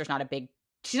about my sister's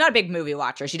she's not a big movie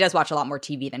watcher. She does watch a lot more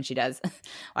TV than she does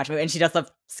watch movie, and she does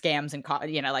love scams and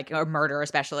like or murder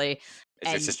especially. Is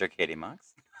your And sister Katie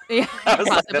Mox? Yeah, I was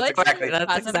like, possibly. That's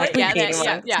Possibly. exactly Yeah, Katie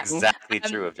yeah, Woods. yeah. exactly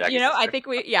true of Jackie's I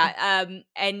sister.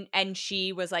 think and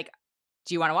she was like,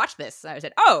 "Do you want to watch this?" I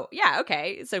said, "Oh, yeah,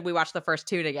 okay." So we watched the first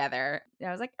two together. And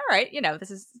I was like, "All right,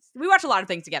 we watch a lot of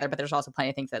things together, but there's also plenty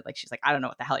of things that like she's like, I don't know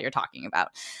what the hell you're talking about."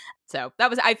 So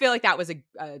I feel like that was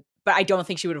but I don't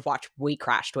think she would have watched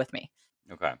WeCrashed with me.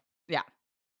 Okay. Yeah,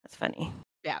 That's funny.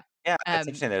 yeah. Yeah, it's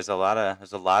interesting. There's a lot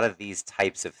of these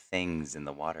types of things in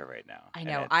the water right now. I And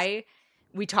know. it's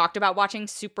We talked about watching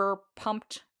Super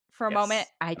Pumped for a moment.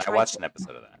 yes. I And I tried watched to. an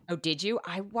episode of that. Oh, did you?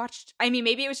 I mean,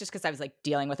 maybe it was just because I was like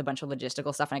dealing with a bunch of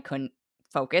logistical stuff and I couldn't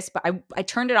focus, but I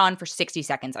turned it on for 60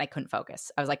 seconds and I couldn't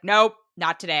focus. I was like, nope,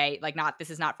 not today. Like, this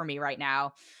is not for me right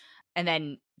now. And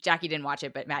then Jackie didn't watch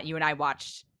it, but Matt, you and I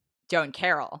watched Joe and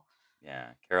Carole. Yeah,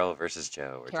 Carole versus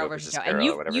Joe, or Carole Joe versus versus Joe. And Carole,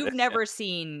 or whatever it you've is. Yeah. never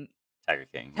seen Tiger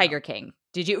King. Tiger King.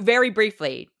 Did you, very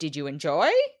briefly, did you enjoy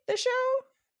the show?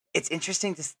 It's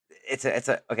interesting to it's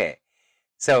a okay.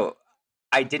 So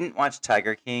I didn't watch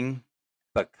Tiger King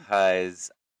because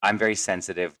I'm very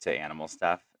sensitive to animal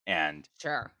stuff, and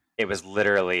Sure. it was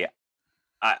literally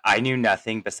I knew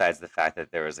nothing besides the fact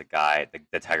that there was a guy,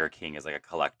 the Tiger King is like a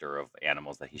collector of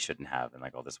animals that he shouldn't have, and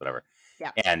like all this whatever. Yeah.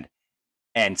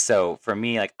 And so for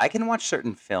me, like I can watch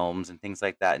certain films and things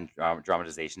like that and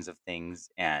dramatizations of things.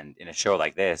 And in a show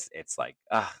like this, it's like,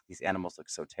 these animals look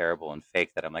so terrible and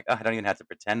fake that I'm like, I don't even have to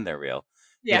pretend they're real.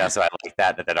 Yeah. So I like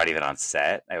that they're not even on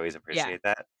set. I always Yeah. appreciate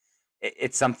that.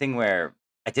 It's something where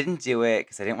I didn't do it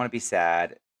because I didn't want to be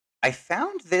sad. I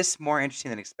found this more interesting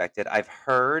than expected. I've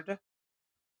heard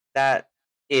that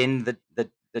in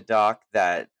the doc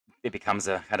that it becomes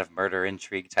a kind of murder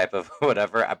intrigue type of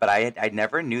whatever, but I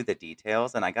never knew the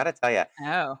details, and I gotta tell you,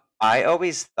 Oh. I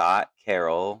always thought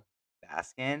Carole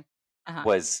Baskin Uh-huh.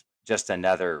 was just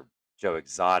another Joe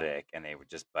Exotic, and they were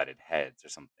just butted heads or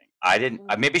something. I didn't.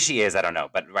 Maybe she is. I don't know.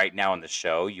 But right now on the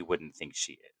show, you wouldn't think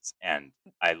she is, and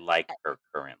I like her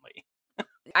currently.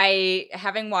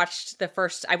 Having watched the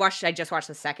first, I just watched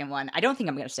the second one. I don't think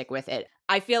I'm going to stick with it.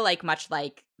 I feel like much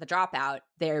like the Dropout,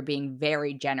 they're being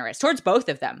very generous towards both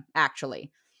of them, actually,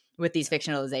 with these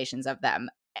fictionalizations of them.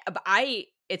 But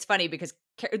it's funny because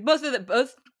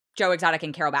both Joe Exotic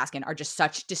and Carole Baskin are just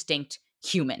such distinct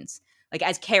humans. Like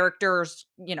as characters,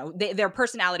 their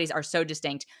personalities are so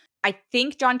distinct. I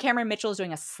think John Cameron Mitchell is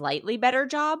doing a slightly better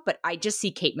job, but I just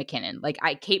see Kate McKinnon.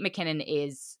 Kate McKinnon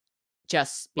is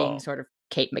just being sort of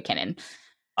Kate McKinnon.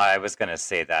 I was gonna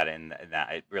say that, and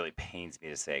that it really pains me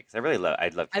to say because I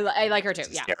love. I like her too.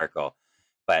 She's Yeah, hysterical,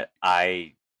 but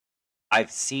I've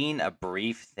seen a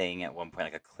brief thing at one point,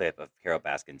 like a clip of Carole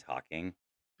Baskin talking,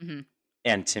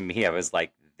 and to me, I was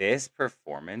like, this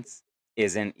performance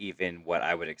isn't even what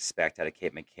I would expect out of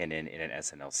Kate McKinnon in an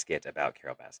SNL skit about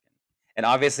Carole Baskin. And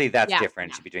obviously, that's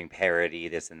different. She'd be doing parody,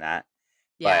 this and that.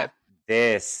 Yeah. But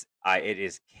this, it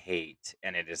is Kate,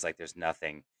 and it is like there's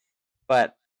nothing.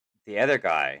 But the other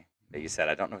guy that you said,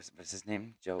 I don't know what's his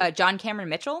name, Joe. John Cameron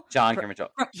Mitchell. Cameron Mitchell.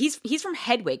 He's from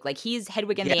Hedwig. Like he's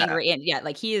Hedwig and the Angry Inch. Yeah,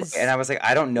 like he is. And I was like,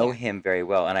 I don't know him very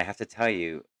well, and I have to tell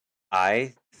you,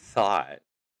 I thought,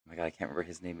 oh my god, I can't remember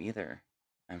his name either.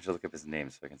 I have to look up his name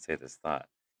so I can say this thought.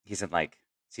 He's in like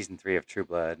season 3 of True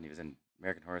Blood, and he was in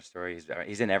American Horror Story.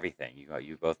 He's in everything.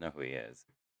 You both know who he is.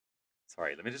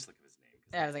 Sorry, let me just look up his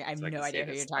name. I was like, I have no idea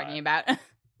who you're talking thought. about.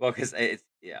 Well, because it's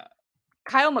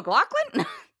Kyle MacLachlan?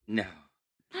 No,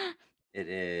 it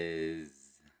is.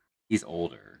 He's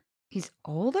older. He's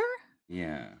older?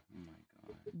 Yeah. Oh my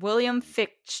god. William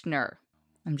Fichtner.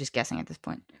 I'm just guessing at this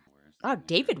point. Oh,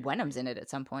 David Wenham's in it at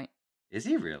some point. Is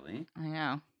he really? I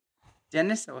know.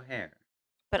 Dennis O'Hare.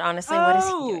 But honestly, what is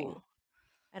he doing?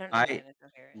 I don't know. Dennis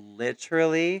O'Hare.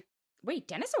 Literally. Wait,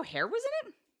 Dennis O'Hare was in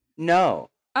it? No.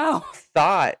 Oh.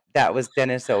 Thought that was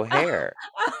Dennis O'Hare.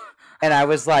 And I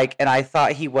was like, and I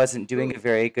thought he wasn't doing a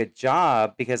very good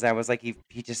job because I was like,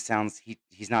 he just sounds,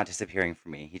 he's not disappearing for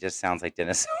me. He just sounds like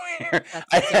Dennis O'Hare.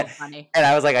 That's so funny. And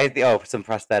I was like, some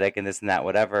prosthetic and this and that,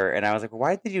 whatever. And I was like,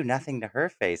 why did they do nothing to her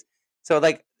face? So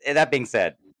like, that being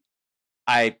said,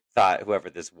 I thought whoever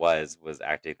this was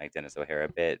acting like Dennis O'Hare a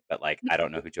bit, but like, I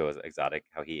don't know who Joe Exotic,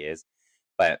 how he is.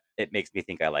 But it makes me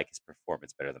think I like his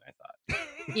performance better than I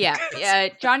thought. Yeah.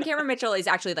 John Cameron Mitchell is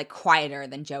actually like quieter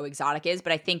than Joe Exotic is,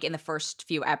 but I think in the first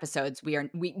few episodes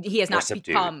he has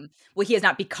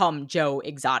not become Joe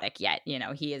Exotic yet.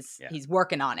 He's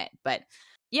working on it. But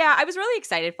yeah, I was really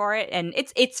excited for it, and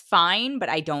it's fine, but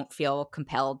I don't feel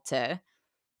compelled to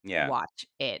watch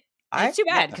it. And it's too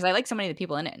bad because I like so many of the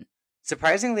people in it.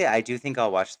 Surprisingly, I do think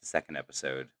I'll watch the second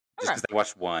episode. Just because I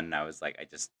watched one, and I was like, I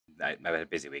had a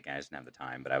busy weekend, I just didn't have the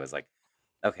time. But I was like,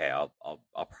 okay, I'll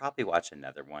probably watch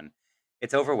another one.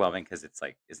 it's overwhelming because it's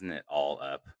like, isn't it all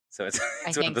up? So it's I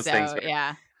it's one of think those things so. where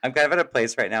Yeah. I'm kind of at a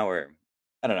place right now where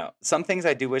I don't know. Some things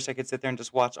I do wish I could sit there and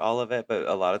just watch all of it, but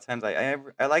a lot of times I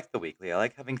like the weekly. I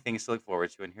like having things to look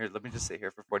forward to. And here, let me just sit here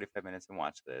for 45 minutes and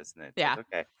watch this, and it's like Yeah.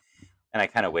 okay. And I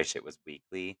kind of wish it was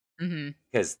weekly Mm-hmm.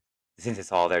 because since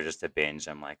it's all there just to binge,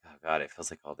 I'm like, oh god, it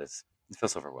feels like all this. It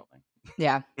feels overwhelming.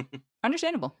 Yeah.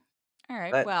 Understandable. All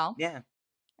right. But Well, yeah,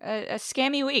 a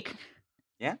scammy week.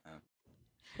 yeah.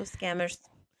 Those scammers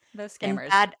Those and scammers.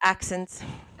 bad accents.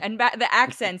 And the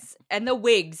accents and the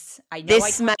wigs. I know This I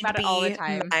talk might about it all the be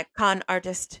time. my con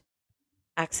artist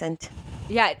accent.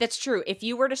 Yeah, that's true. If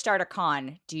you were to start a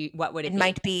con, what would it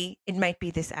It be? might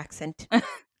be this accent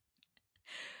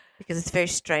because it's very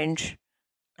strange,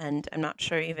 and I'm not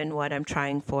sure even what I'm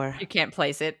trying for. You can't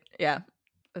place it. Yeah.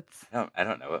 I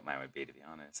don't know what mine would be, to be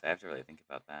honest. I have to really think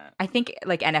about that. I think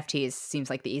like NFTs seems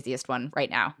like the easiest one right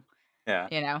now. Yeah.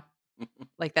 You know?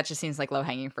 Like that just seems like low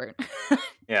hanging fruit.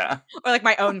 Yeah. Or like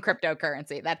my own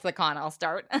cryptocurrency. That's the con I'll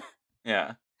start.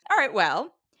 Yeah. All right,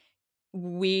 well,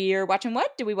 we're watching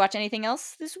what? Did we watch anything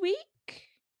else this week?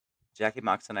 Jackie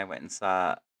Mox and I went and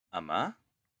saw Amma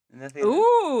in the theater.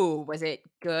 Ooh, was it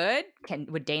good?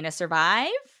 Would Dana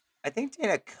survive? I think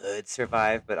Dana could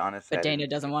survive, but honestly, But Dana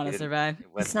doesn't want to survive.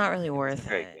 It's not really it worth wasn't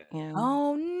very it. good. You know?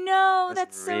 Oh no, was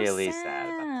that's really so sad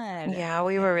about sad. Yeah,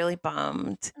 we were really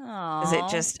bummed because it Aw.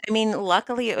 just. I mean,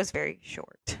 luckily it was very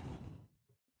short.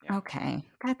 Yeah. Okay,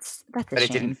 that's a But it shame.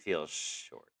 didn't feel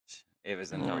short. It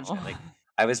was unfortunate. No. Like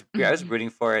I was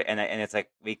rooting for it, and it's like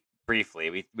we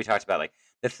talked about like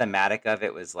the thematic of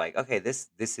it was like okay, this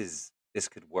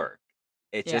could work.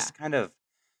 It Yeah. just kind of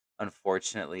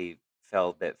unfortunately fell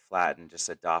a bit flat and just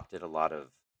adopted a lot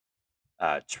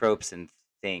of tropes and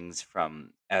things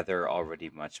from other already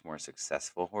much more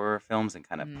successful horror films and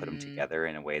kind of put them Mm. together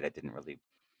in a way that didn't really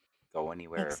go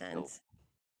anywhere Makes or feel sense.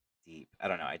 deep. I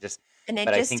don't know. And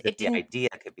But I think that the idea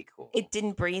could be cool. It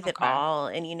didn't breathe at Okay. all.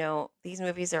 And you know, these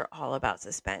movies are all about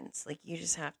suspense. Like you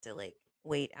just have to like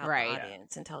wait out Right. the Yeah.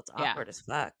 audience until it's Yeah. awkward as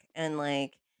fuck. And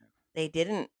like they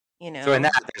didn't, you know. So in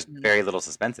that, there's Mm. very little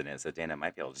suspense in it. So Dana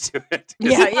might be able to do it.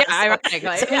 Yeah, Yeah,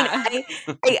 ironically, so yeah.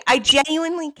 I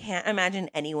genuinely can't imagine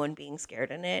anyone being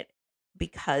scared in it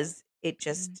because it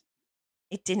just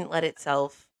it didn't let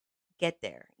itself get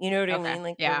there. You know what I Okay. mean?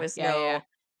 Like Yeah, there was yeah, no yeah.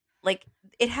 like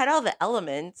it had all the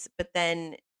elements, but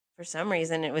then for some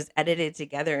reason it was edited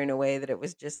together in a way that it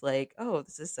was just like, oh,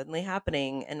 this is suddenly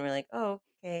happening, and we're like, oh,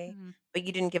 okay, Mm. but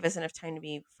you didn't give us enough time to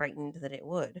be frightened that it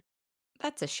would.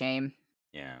 That's a shame.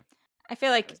 Yeah. I feel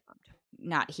I like was bummed.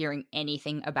 not hearing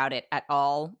anything about it at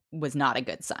all was not a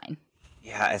good sign.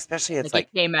 Yeah. Especially it's Like like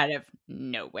it came out of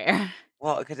nowhere.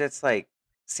 well, because it's like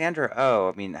Sandra Oh.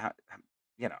 I mean,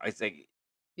 it's like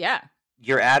Yeah.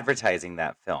 you're advertising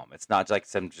that film. It's not like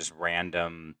some just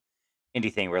random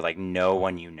indie thing where like no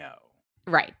one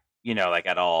Right. like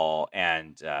at all.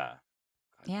 And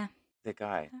Yeah. the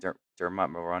guy Dermot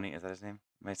Mulroney, is that his name?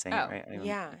 Am I saying it Oh, right? I don't even-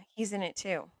 Yeah, he's in it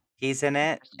too. he's in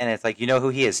it, and it's like you know who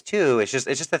he is too. It's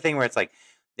just the thing where it's like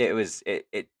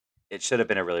it should have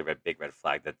been a really big red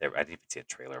flag that I didn't even see a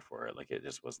trailer for it. Like it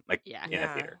just wasn't like Yeah. in a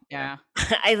Yeah. theater. Yeah.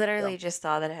 I literally just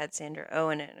saw that it had Sandra Oh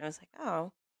in it, and I was like,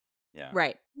 oh, Yeah.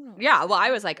 Right. oh, Yeah. Well,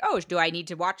 I was like, oh, do I need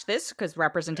to watch this because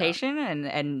representation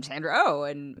and Sandra Oh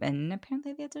and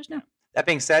apparently the answer is no. That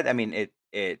being said, I mean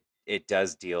it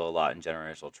does deal a lot in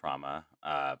generational trauma,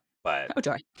 but Oh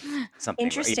joy. something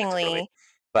Interestingly, totally.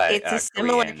 But it's a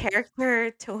similar Korean,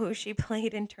 character to who she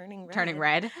played in Turning Red. Turning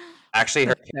red. actually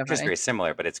her That's so character's funny. very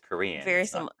similar, but it's Korean. Very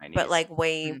It's not similar, but Chinese like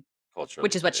way, Mm. culturally,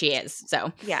 Which is what but she it's- is.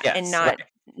 So yeah, Yes, and not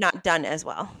right. done as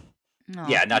well. no,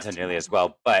 Yeah, not that's done too nearly bad. as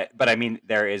well, but I mean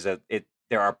there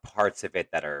are parts of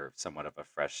it that are somewhat of a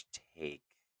fresh take,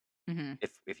 Mhm.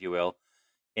 if you will,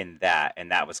 in that, and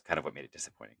that was kind of what made it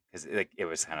disappointing because it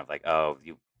was kind of like, oh,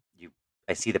 you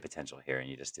I see the potential here, and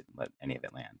you just didn't let any of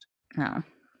it land. Oh,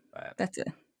 But that's it.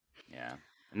 yeah,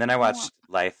 and then I watched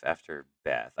Life After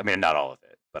Beth. I mean, not all of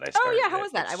it, but I Oh started. yeah, how it,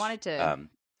 was that? I which, wanted to.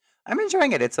 I'm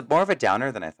enjoying it. It's more of a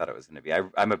downer than I thought it was going to be.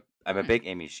 I'm a Hmm. big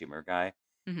Amy Schumer guy.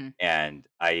 Mhm. And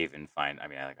I even find, I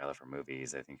mean, I love her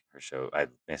movies. I think her show, I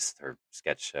missed her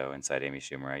sketch show Inside Amy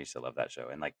Schumer. I used to love that show.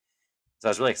 And like, so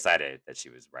I was really excited that she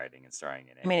was writing and starring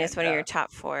in it. I mean, it's And, one of your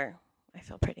top 4. I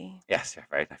feel pretty. yes, yeah,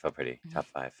 right. I feel pretty. Top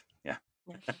 5. Yeah.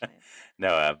 Yeah, top 5.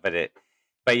 No,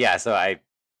 but yeah, so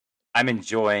I'm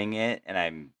enjoying it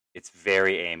and it's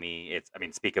very Amy. I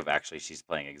mean, speak of actually, she's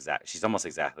almost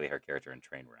exactly her character in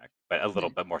Trainwreck, but a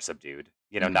little bit more subdued,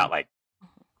 not like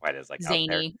quite as like out there.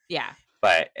 Zany. Yeah.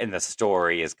 But and the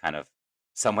story is kind of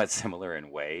somewhat similar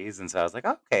in ways, and so I was like,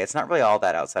 okay, it's not really all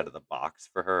that outside of the box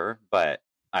for her, but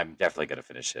I'm definitely gonna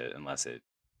finish it unless it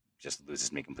just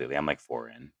loses me completely. I'm like 4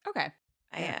 in. Okay.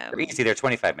 They're easy. They're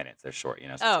 25 minutes. They're short,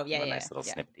 so Oh, it's yeah, a nice little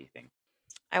yeah. snippety thing.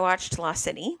 I watched Lost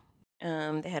City. They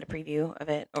had a preview of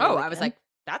it over the Oh, I weekend. was like,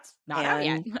 that's not out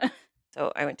yet.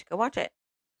 So I went to go watch it.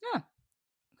 Yeah.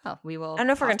 Well, we will. I don't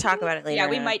know if we're going to talk about it later. Yeah,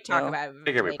 we might talk about it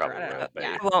Figure we later. probably will, but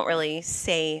I won't really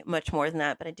say much more than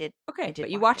that, but I did. Okay, I did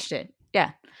but you watch watched it.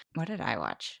 Yeah. What did I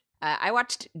watch? I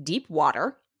watched Deep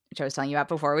Water, which I was telling you about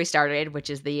before we started, which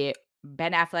is the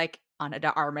Ben Affleck, Ana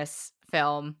de Armas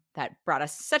film that brought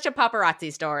us such a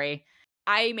paparazzi story.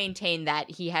 I maintain that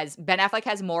Ben Affleck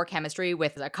has more chemistry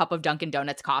with a cup of Dunkin'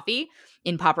 Donuts coffee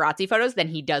in paparazzi photos than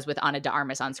he does with Ana de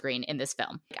Armas on screen in this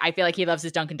film. I feel like he loves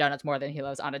his Dunkin' Donuts more than he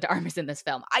loves Ana de Armas in this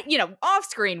film. Off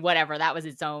screen, whatever, that was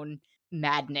its own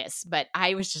madness. But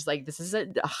I was just like, this is a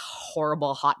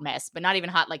horrible hot mess, but not even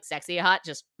hot like sexy hot,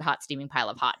 just hot steaming pile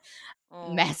of hot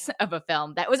mess of a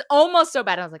film that was almost so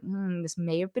bad. I was like, this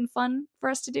may have been fun for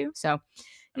us to do. So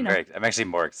I'm actually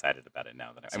more excited about it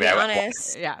now than to be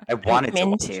honest. I wanted to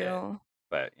watch it,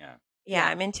 but yeah,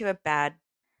 I'm into a bad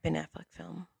Ben Affleck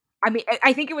film. I mean,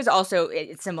 I think it was also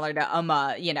it's similar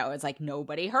to it's like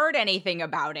nobody heard anything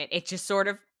about it. It just sort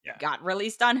of got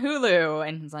released on Hulu,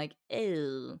 and it's like,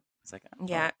 ew. It's like,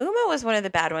 Uma was one of the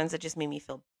bad ones that just made me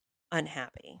feel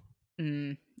unhappy.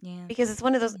 Yeah, because it's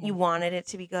one of those you wanted it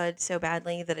to be good so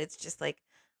badly that it's just like,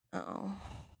 oh,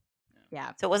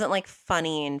 yeah. So it wasn't like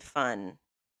funny and fun.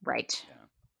 Right. Yeah.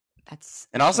 That's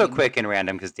and also quick and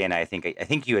random because Dana, I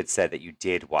think you had said that you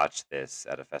did watch this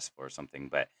at a festival or something,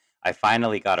 but I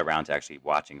finally got around to actually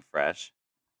watching Fresh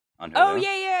on Hulu. Oh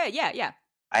yeah.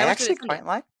 I actually quite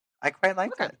liked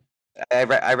it.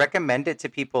 I recommend it to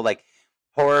people like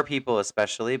horror people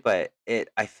especially, but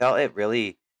I felt it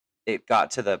really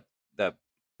got to the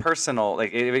personal,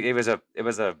 like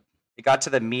it got to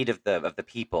the meat of the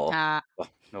people.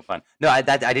 No fun. No, I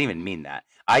didn't even mean that.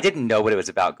 I didn't know what it was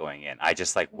about going in. I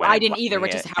just like went. I didn't either,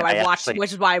 which is how I watched.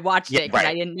 Which is why I watched it because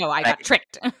I didn't know. I got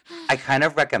tricked. I kind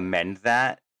of recommend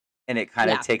that, and it kind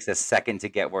of takes a second to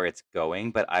get where it's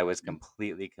going. But I was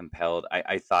completely compelled.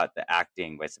 I thought the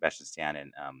acting by Sebastian Stan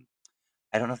and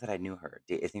I don't know if that I knew her.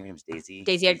 I think her name's Daisy.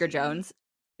 Daisy Edgar Jones.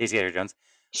 Daisy Edgar Jones.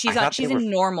 She's in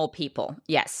Normal People,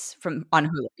 yes, on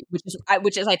Hulu,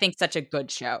 which is I think such a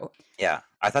good show. Yeah,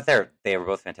 I thought they were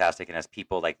both fantastic, and as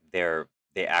people, like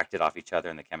they acted off each other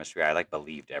in the chemistry. I like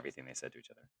believed everything they said to each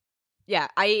other. Yeah,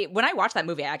 when I watched that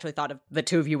movie, I actually thought of the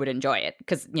two of you would enjoy it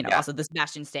because also the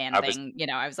Sebastian Stan thing.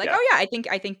 I was like, oh yeah,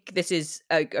 I think this is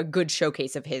a good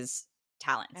showcase of his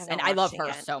talents, and I love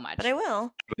her so much. But I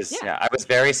will. I was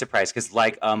very surprised because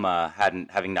like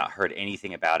having not heard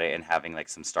anything about it and having like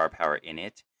some star power in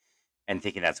it, and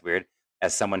thinking that's weird.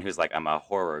 As someone who's like I'm a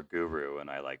horror guru and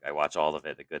I watch all of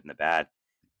it, the good and the bad,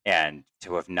 and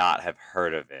to have not have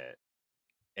heard of it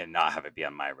and not have it be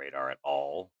on my radar at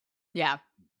all. Yeah.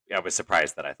 I was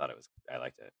surprised that I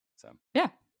liked it. So yeah,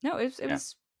 no, it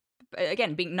was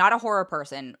again being not a horror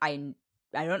person. I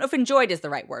don't know if enjoyed is the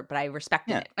right word, but I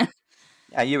respected it.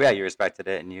 You respected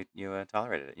it and you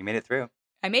tolerated it. You made it through.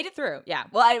 I made it through. Yeah.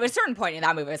 Well, at a certain point in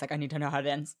that movie, I was like, I need to know how it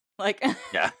ends. Like,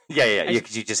 yeah. You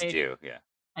just do. Yeah.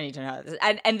 I need to know this.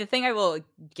 And the thing I will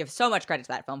give so much credit to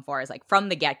that film for is like from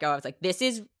the get go, I was like, this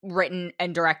is written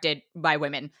and directed by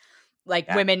women.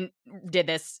 Like women did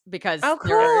this because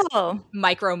there are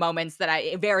micro moments that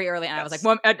I very early on I was like,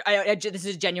 well, this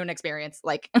is a genuine experience.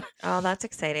 Like, oh, that's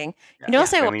exciting. Yeah.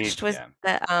 What I watched was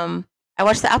I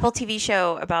watched the Apple TV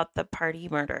show about the party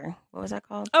murder. What was that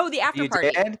called? Oh, the After Party.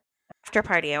 Did? After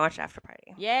Party. I watched After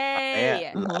Party.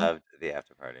 Yay! Loved the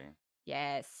After Party.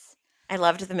 Yes. I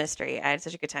loved the mystery. I had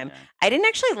such a good time. Yeah. I didn't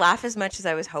actually laugh as much as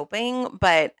I was hoping,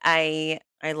 but I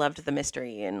loved the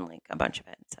mystery and like a bunch of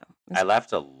it. So I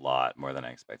laughed a lot more than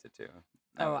I expected to.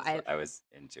 I was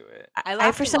into it.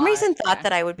 I for some reason thought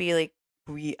that I would be like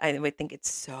I would think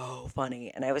it's so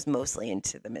funny, and I was mostly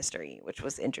into the mystery, which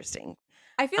was interesting.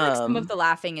 I feel like some of the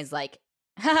laughing is like,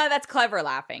 that's clever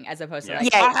laughing, as opposed to like,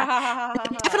 I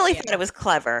definitely thought it was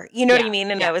clever. You know what I mean?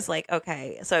 And I was like,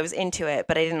 okay, so I was into it,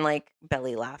 but I didn't like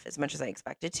belly laugh as much as I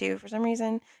expected to for some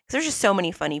reason. Because there's just so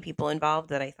many funny people involved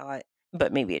that I thought,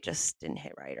 but maybe it just didn't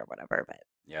hit right or whatever. But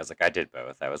yeah, I was like, I did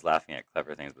both. I was laughing at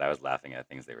clever things, but I was laughing at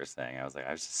things they were saying. I was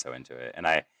just so into it, and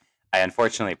I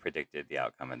unfortunately predicted the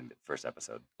outcome in the first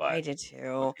episode, but I did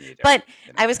too. But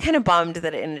I was kind of bummed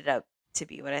that it ended up to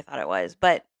be what I thought it was.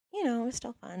 But it was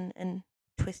still fun and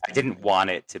twisted. I didn't want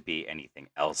it to be anything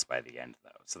else by the end, though.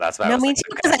 So that's why I was me too,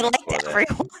 because I liked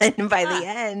everyone by the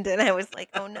end, and I was like,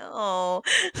 oh no.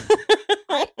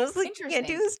 I was like, you can't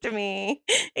do this to me.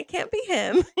 It can't be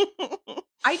him.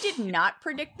 I did not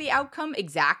predict the outcome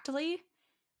exactly,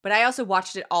 But I also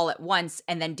watched it all at once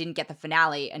and then didn't get the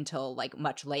finale until like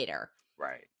much later.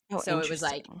 Right. Oh, So it was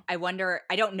like, interesting. I wonder,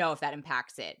 I don't know if that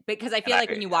impacts it because I And feel like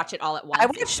when you watch it all at once, I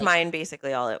it's watched like, mine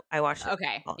basically I watched it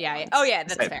okay, all at yeah, once. oh yeah,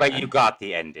 that's fair. But you got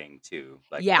the ending too.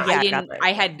 Like Yeah, Yeah, I I got didn't. that, I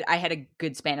yeah. had a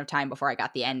good span of time before I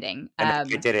got the ending. And I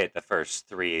did it the first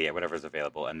 3, whatever's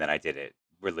available, and then I did it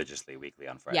religiously weekly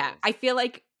on Fridays. Yeah, I feel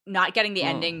like not getting the Mm.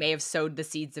 ending may have sowed the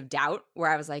seeds of doubt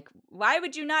where I was like, why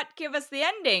would you not give us the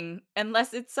ending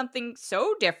unless it's something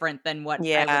so different than what I would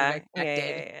have Yeah,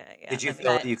 expected? yeah. Did you that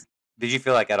feel makes sense. did you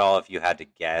feel like at all if you had to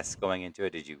guess going into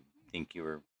it, did you think you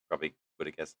were probably would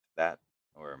have guessed that?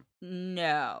 Or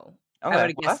No. I okay, would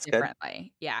have well guessed that's good.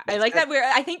 differently. Yeah. I That's like good.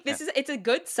 that I think Yeah. it's a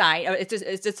good sign.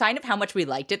 It's a sign of how much we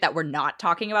liked it that we're not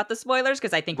talking about the spoilers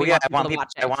because I think we Well, yeah, want people to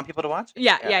watch I it. want people to watch it.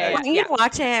 Yeah, I yeah. want you to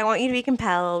watch it. I want you to be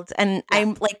compelled. And Yeah.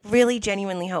 I'm like really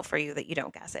genuinely hope for you that you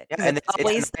don't guess it. Yeah, Because and it's it's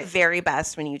always nice. the very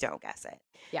best when you don't guess it.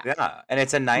 Yeah. Yeah, and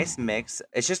it's a nice mix.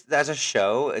 It's just as a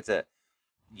show,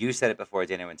 you said it before,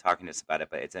 Dana, when talking to us about it,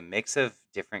 but it's a mix of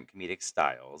different comedic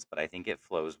styles, but I think it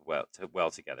flows well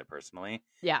together personally.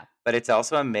 Yeah. But it's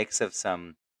also a mix of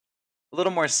some a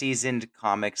little more seasoned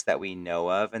comics that we know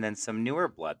of, and then some newer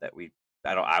blood that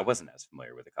I wasn't as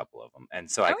familiar with a couple of them, and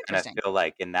so I kind of Interesting. feel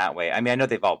like in that way. I mean, I know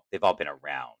they've all been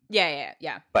around,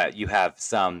 Yeah. but you have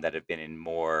some that have been in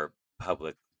more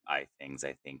public eye things,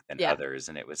 I think, than Yeah. others,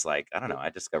 and it was like I don't know. I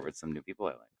discovered some new people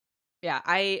I like. Yeah.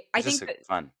 I It's think just that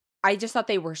fun. I just thought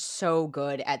they were so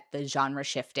good at the genre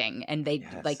shifting and they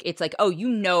Yes. like it's like, oh,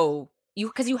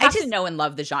 because you have to know and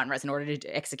love the genres in order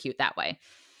to execute that way.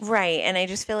 Right. And I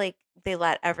just feel like they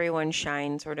let everyone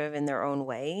shine sort of in their own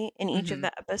way in each of Mhm.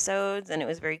 the episodes. And it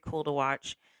was very cool to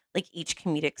watch like each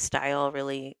comedic style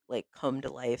really like come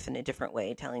to life in a different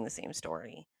way, telling the same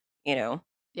story, you know?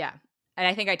 Yeah. And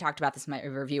I think I talked about this in my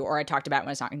review, or I talked about it when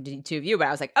I was talking to two of you, but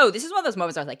I was like, oh, this is one of those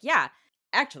moments where I was like, yeah,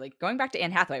 actually, going back to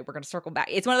Anne Hathaway, we're going to circle back.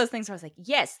 It's one of those things where I was like,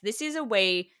 yes, this is a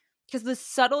way, because the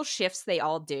subtle shifts they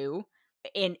all do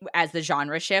as the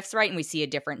genre shifts, right? And we see a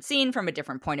different scene from a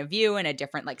different point of view and a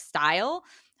different like style.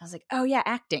 I was like, oh yeah,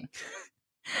 acting.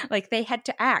 Like they had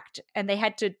to act and they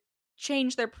had to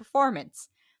change their performance.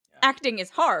 Yeah. Acting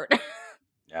is hard.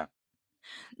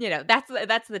 Yeah.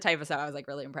 That's the type of stuff I was like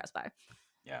really impressed by.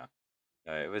 Yeah.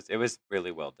 It was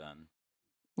really well done.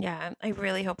 Yeah. I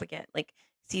really hope we get like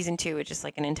season 2 is just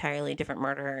like an entirely different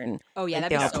murder and Oh yeah, like,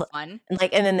 that'd they be all so fun.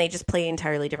 and then they just play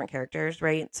entirely different characters,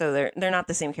 right? So they're not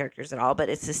the same characters at all, but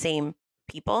it's the same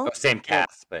people. Same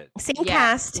cast, but Same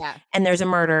cast. Yeah. And there's a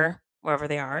murder wherever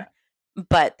they are.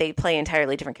 But they play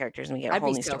entirely different characters and we get That'd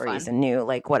whole be new so stories fun. and new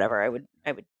like whatever. I would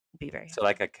be very so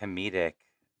like a comedic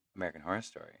American Horror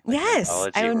Story. like yes,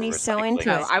 I would be so into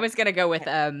it. I was gonna go with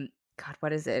God,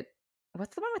 what is it?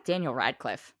 What's the one with Daniel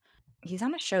Radcliffe? He's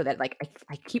on a show that like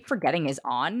I keep forgetting is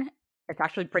on. It's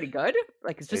actually pretty good.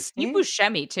 Like it's just Steve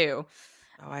Buscemi too.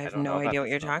 Oh, I have no idea what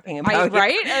you're talking about.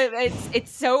 Right?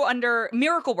 It's so under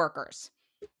Miracle Workers.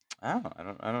 Oh, I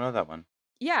don't know that one.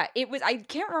 Yeah, it was. I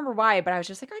can't remember why, but I was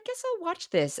just like, I guess I'll watch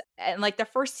this. And like the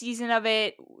first season of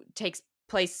it takes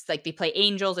place like they play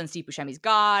angels and Steve Buscemi's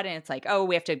God, and it's like, oh,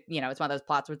 we have to, it's one of those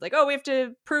plots where it's like, oh, we have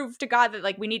to prove to God that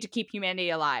like we need to keep humanity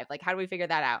alive. Like, how do we figure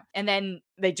that out? And then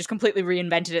they just completely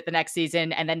reinvented it the next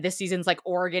season, and then this season's like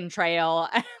Oregon Trail.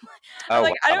 I'm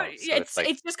like, I don't. So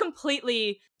it's just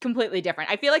completely different.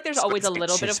 I feel like there's always a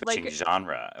little bit of like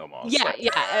genre almost.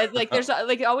 Yeah. Like there's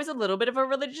like always a little bit of a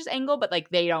religious angle, but like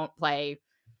they don't play.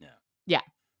 Yeah.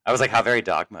 I was like, how very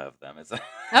Dogma of them. It's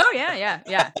oh yeah.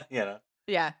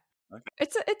 Yeah. Okay.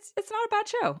 It's not a bad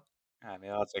show. Yeah,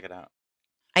 maybe I'll check it out.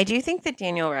 I do think that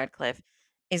Daniel Radcliffe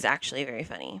is actually very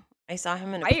funny. I saw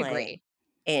him in a play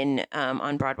in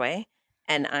on Broadway,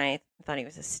 and I thought he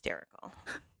was hysterical.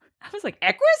 I was like,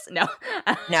 Equus?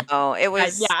 No, it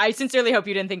was. I sincerely hope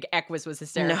you didn't think Equus was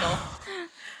hysterical.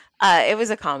 No. It was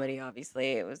a comedy.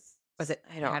 Obviously, it was. Was it?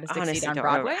 I don't How to Succeed honestly on don't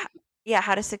Broadway? remember. Yeah,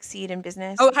 How to Succeed in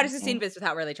Business. Oh, How to Succeed in Business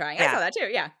Without Really Trying. I saw that too.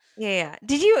 Yeah. Yeah.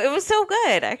 Did you? It was so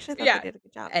good. I actually thought they did a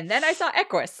good job. And then I saw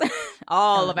Equus.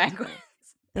 All of Equus.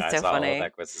 That's so funny. I saw all of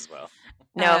Equus as well.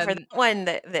 No, for that one,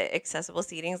 the accessible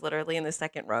seating is literally in the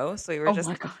second row, so we were just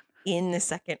in the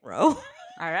second row.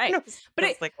 All right, but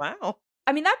it's like, wow.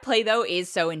 I mean, that play though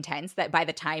is so intense that by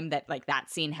the time that like that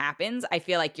scene happens, I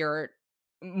feel like you're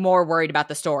more worried about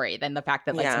the story than the fact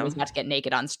that like someone's about to get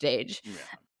naked on stage.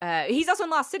 Yeah. He's also in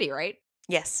Lost City, right?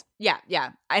 Yes. Yeah.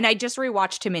 And I just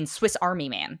rewatched him in Swiss Army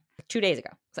Man 2 days ago,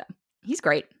 so he's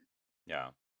great. Yeah.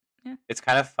 It's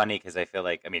kind of funny because I feel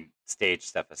like, I mean, stage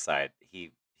stuff aside,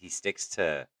 he sticks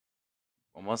to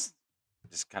almost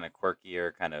just kind of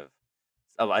quirkier, kind of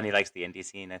Oh, and he likes the indie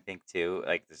scene, I think, too.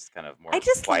 Like this kind of I more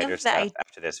just quieter love stuff that.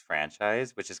 after this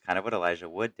franchise, which is kind of what Elijah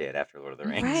Wood did after Lord of the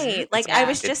Rings. Mhm. Right. It's Like I Yeah.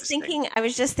 was just interesting.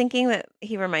 thinking that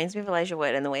he reminds me of Elijah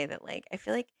Wood in the way that like I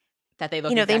feel like That they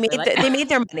look you know, exactly like. they made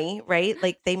their money, right?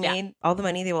 Like they Yeah. made all the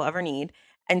money they will ever need.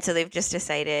 And so they've just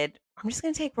decided, I'm just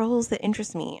going to take roles that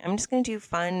interest me. I'm just going to do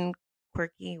fun,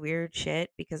 quirky, weird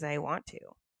shit because I want to,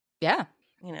 Yeah.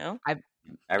 you know? I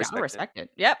I gotta respect it. respect it.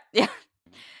 Yep. Yeah. Mhm.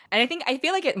 And I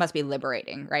feel like it must be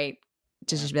liberating, right?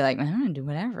 To Yeah. just be like, I'm gonna do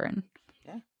whatever, and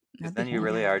Yeah. Because that'd be then you fun.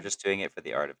 really Yeah. are just doing it for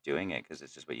the art of doing it because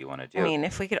it's just what you want to I do. mean,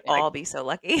 if we could Like, all be so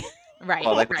lucky. Right.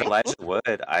 well, like with Right. Elijah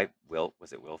Wood,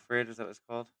 was it Wilfred? Is that what it's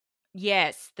called?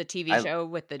 Yes, the TV I show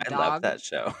with the I love dog. that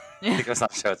show. I Yeah. think it was on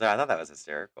Showtime. I thought that was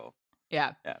hysterical.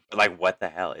 Yeah. Yeah, but like, what the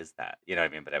hell is that? You know what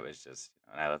I mean? But it was just,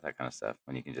 and I love that kind of stuff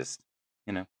when you can just,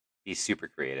 you know, be super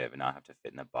creative and not have to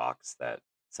fit in a box that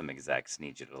some execs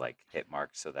need you to like hit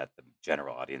mark so that the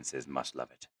general audiences must love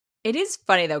it. It is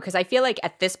funny though, because I feel like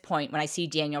at this point, when I see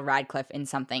Daniel Radcliffe in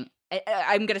something,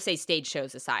 I'm going to say stage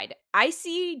shows aside, I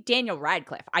see Daniel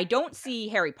Radcliffe. I don't see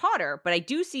Harry Potter, but I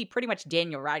do see pretty much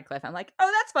Daniel Radcliffe. I'm like, oh,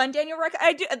 that's fun, Daniel Radcliffe.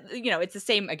 I do, it's the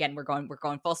same. Again, we're going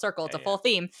full circle. It's Yeah, a full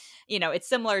theme. It's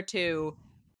similar to,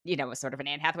 sort of an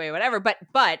Anne Hathaway or whatever. But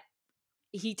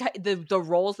the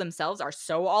roles themselves are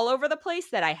so all over the place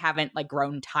that I haven't like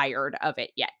grown tired of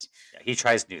it yet. yeah. He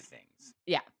tries new things.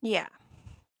 Yeah. Yeah,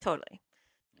 totally.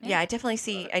 Yeah, I definitely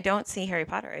see. I don't see Harry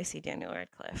Potter. I see Daniel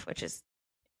Radcliffe, which is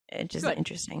just an Good.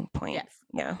 interesting point. Yes.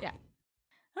 Yeah. Yeah.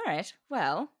 All right.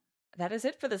 Well, that is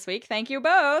it for this week. Thank you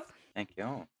both. Thank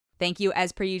you. Thank you,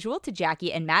 as per usual, to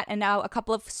Jackie and Matt. And now a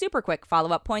couple of super quick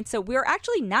follow-up points. So we're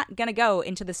actually not going to go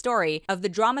into the story of the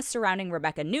drama surrounding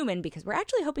Rebecca Newman because we're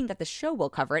actually hoping that the show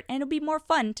will cover it and it'll be more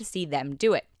fun to see them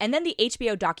do it. And then the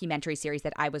HBO documentary series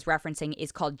that I was referencing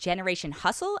is called Generation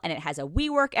Hustle, and it has a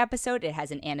WeWork episode. It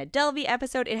has an Anna Delvey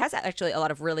episode. It has actually a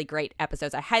lot of really great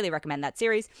episodes. I highly recommend that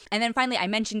series. And then finally, I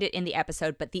mentioned it in the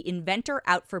episode, but The Inventor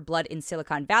Out for Blood in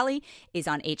Silicon Valley is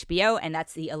on HBO, and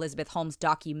that's the Elizabeth Holmes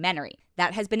documentary.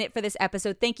 That has been it for this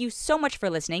episode. Thank you so much for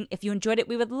listening. If you enjoyed it,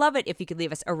 we would love it if you could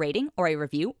leave us a rating or a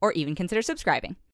review or even consider subscribing.